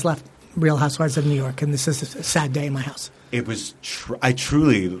Frankel has left Real Housewives of New York, and this is a sad day in my house. It was... I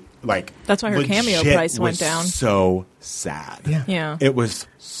truly, like... That's why her cameo price went down. So sad. Yeah. It was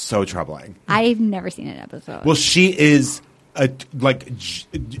so troubling. I've never seen an episode. Well, she is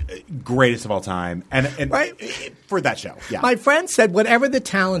greatest of all time, and right? For that show. Yeah. My friend said, whatever the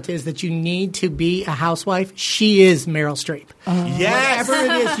talent is that you need to be a housewife, she is Meryl Streep. Yes. Whatever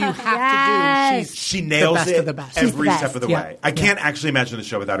it is you have to do, she nails the best it of the best. every step of the way. I can't actually imagine the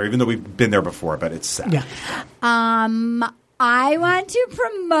show without her, even though we've been there before. But it's sad. Yeah. I want to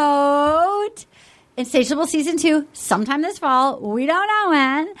promote Insatiable Season 2 sometime this fall. We don't know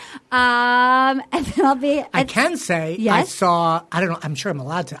when. And there'll be... I can say yes? I saw... I don't know. I'm sure I'm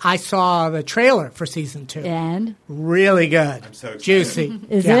allowed to. I saw the trailer for Season 2. And? Really good. I'm so excited. Juicy.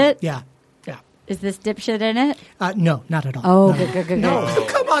 Is it? Yeah. Is this dipshit in it? No, not at all. Oh, no. good. No,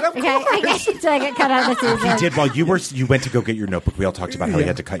 come on, of course. So I got cut out of the season. He did while you went to go get your notebook. We all talked about how he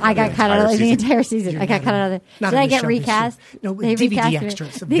had to cut you. I got cut out of the entire season. I got cut out of the... Did I get recast? No, DVD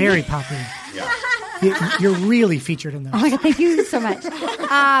extras. Very popular. Yeah. You're really featured in those. Oh my God, thank you so much.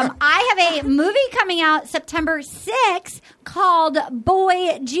 I have a movie coming out September 6th called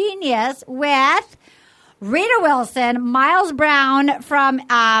Boy Genius with Rita Wilson, Miles Brown from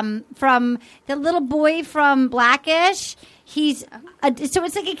the little boy from Blackish. So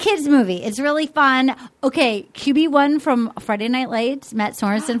it's like a kids movie. It's really fun. Okay, QB1 from Friday Night Lights, Matt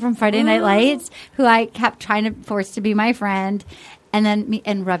Sorensen from Friday Night Lights, who I kept trying to force to be my friend. And then me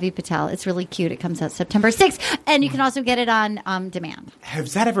and Ravi Patel. It's really cute. It comes out September 6th. And you can also get it on demand.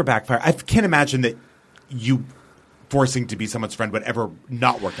 Has that ever backfired? I can't imagine that you forcing to be someone's friend would ever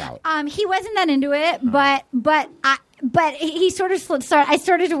not work out. He wasn't that into it, but he sort of started. I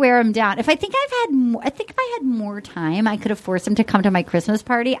started to wear him down. If I had more time, I could have forced him to come to my Christmas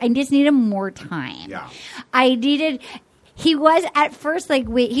party. I just needed more time. Yeah. He was at first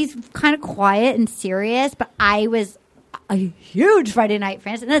he's kind of quiet and serious, but I was a huge Friday Night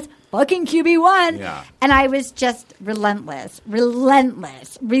fan, and that's fucking QB1. Yeah. And I was just relentless. And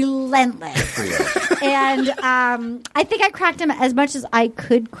I think I cracked him as much as I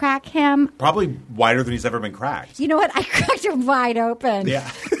could crack him. Probably wider than he's ever been cracked. You know what? I cracked him wide open.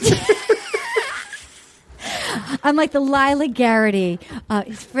 Yeah. I'm like the Lila Garrity.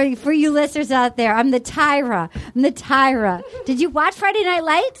 For you listeners out there, I'm the Tyra. Did you watch Friday Night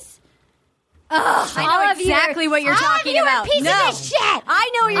Lights? Oh, I know exactly what you're talking about. Pieces of shit.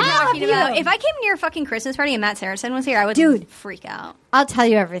 I know what you're talking about. If I came to your fucking Christmas party and Matt Saracen was here, I would freak out. I'll tell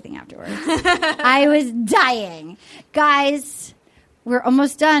you everything afterwards. I was dying. Guys, we're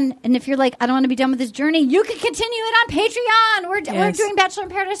almost done. And if you're like, I don't want to be done with this journey, you can continue it on Patreon. We're doing Bachelor in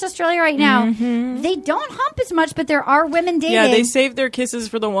Paradise Australia right now. Mm-hmm. They don't hump as much, but there are women dating. Yeah, they save their kisses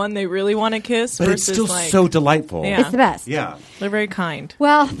for the one they really want to kiss. But it's still so delightful. Yeah. It's the best. Yeah. They're very kind.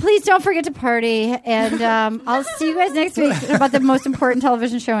 Well, please don't forget to party. And I'll see you guys next week about the most important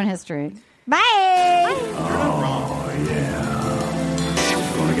television show in history. Bye. Oh,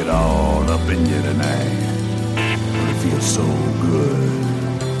 yeah. Gonna get all up in you tonight. It feels so good.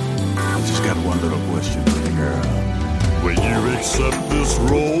 I just got one little question for you, girl. Will you accept this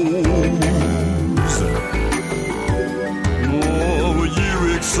rose? Oh, will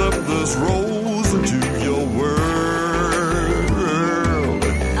you accept this rose into your world?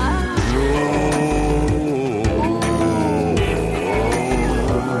 Oh,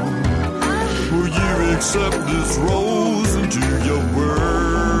 will you accept this rose?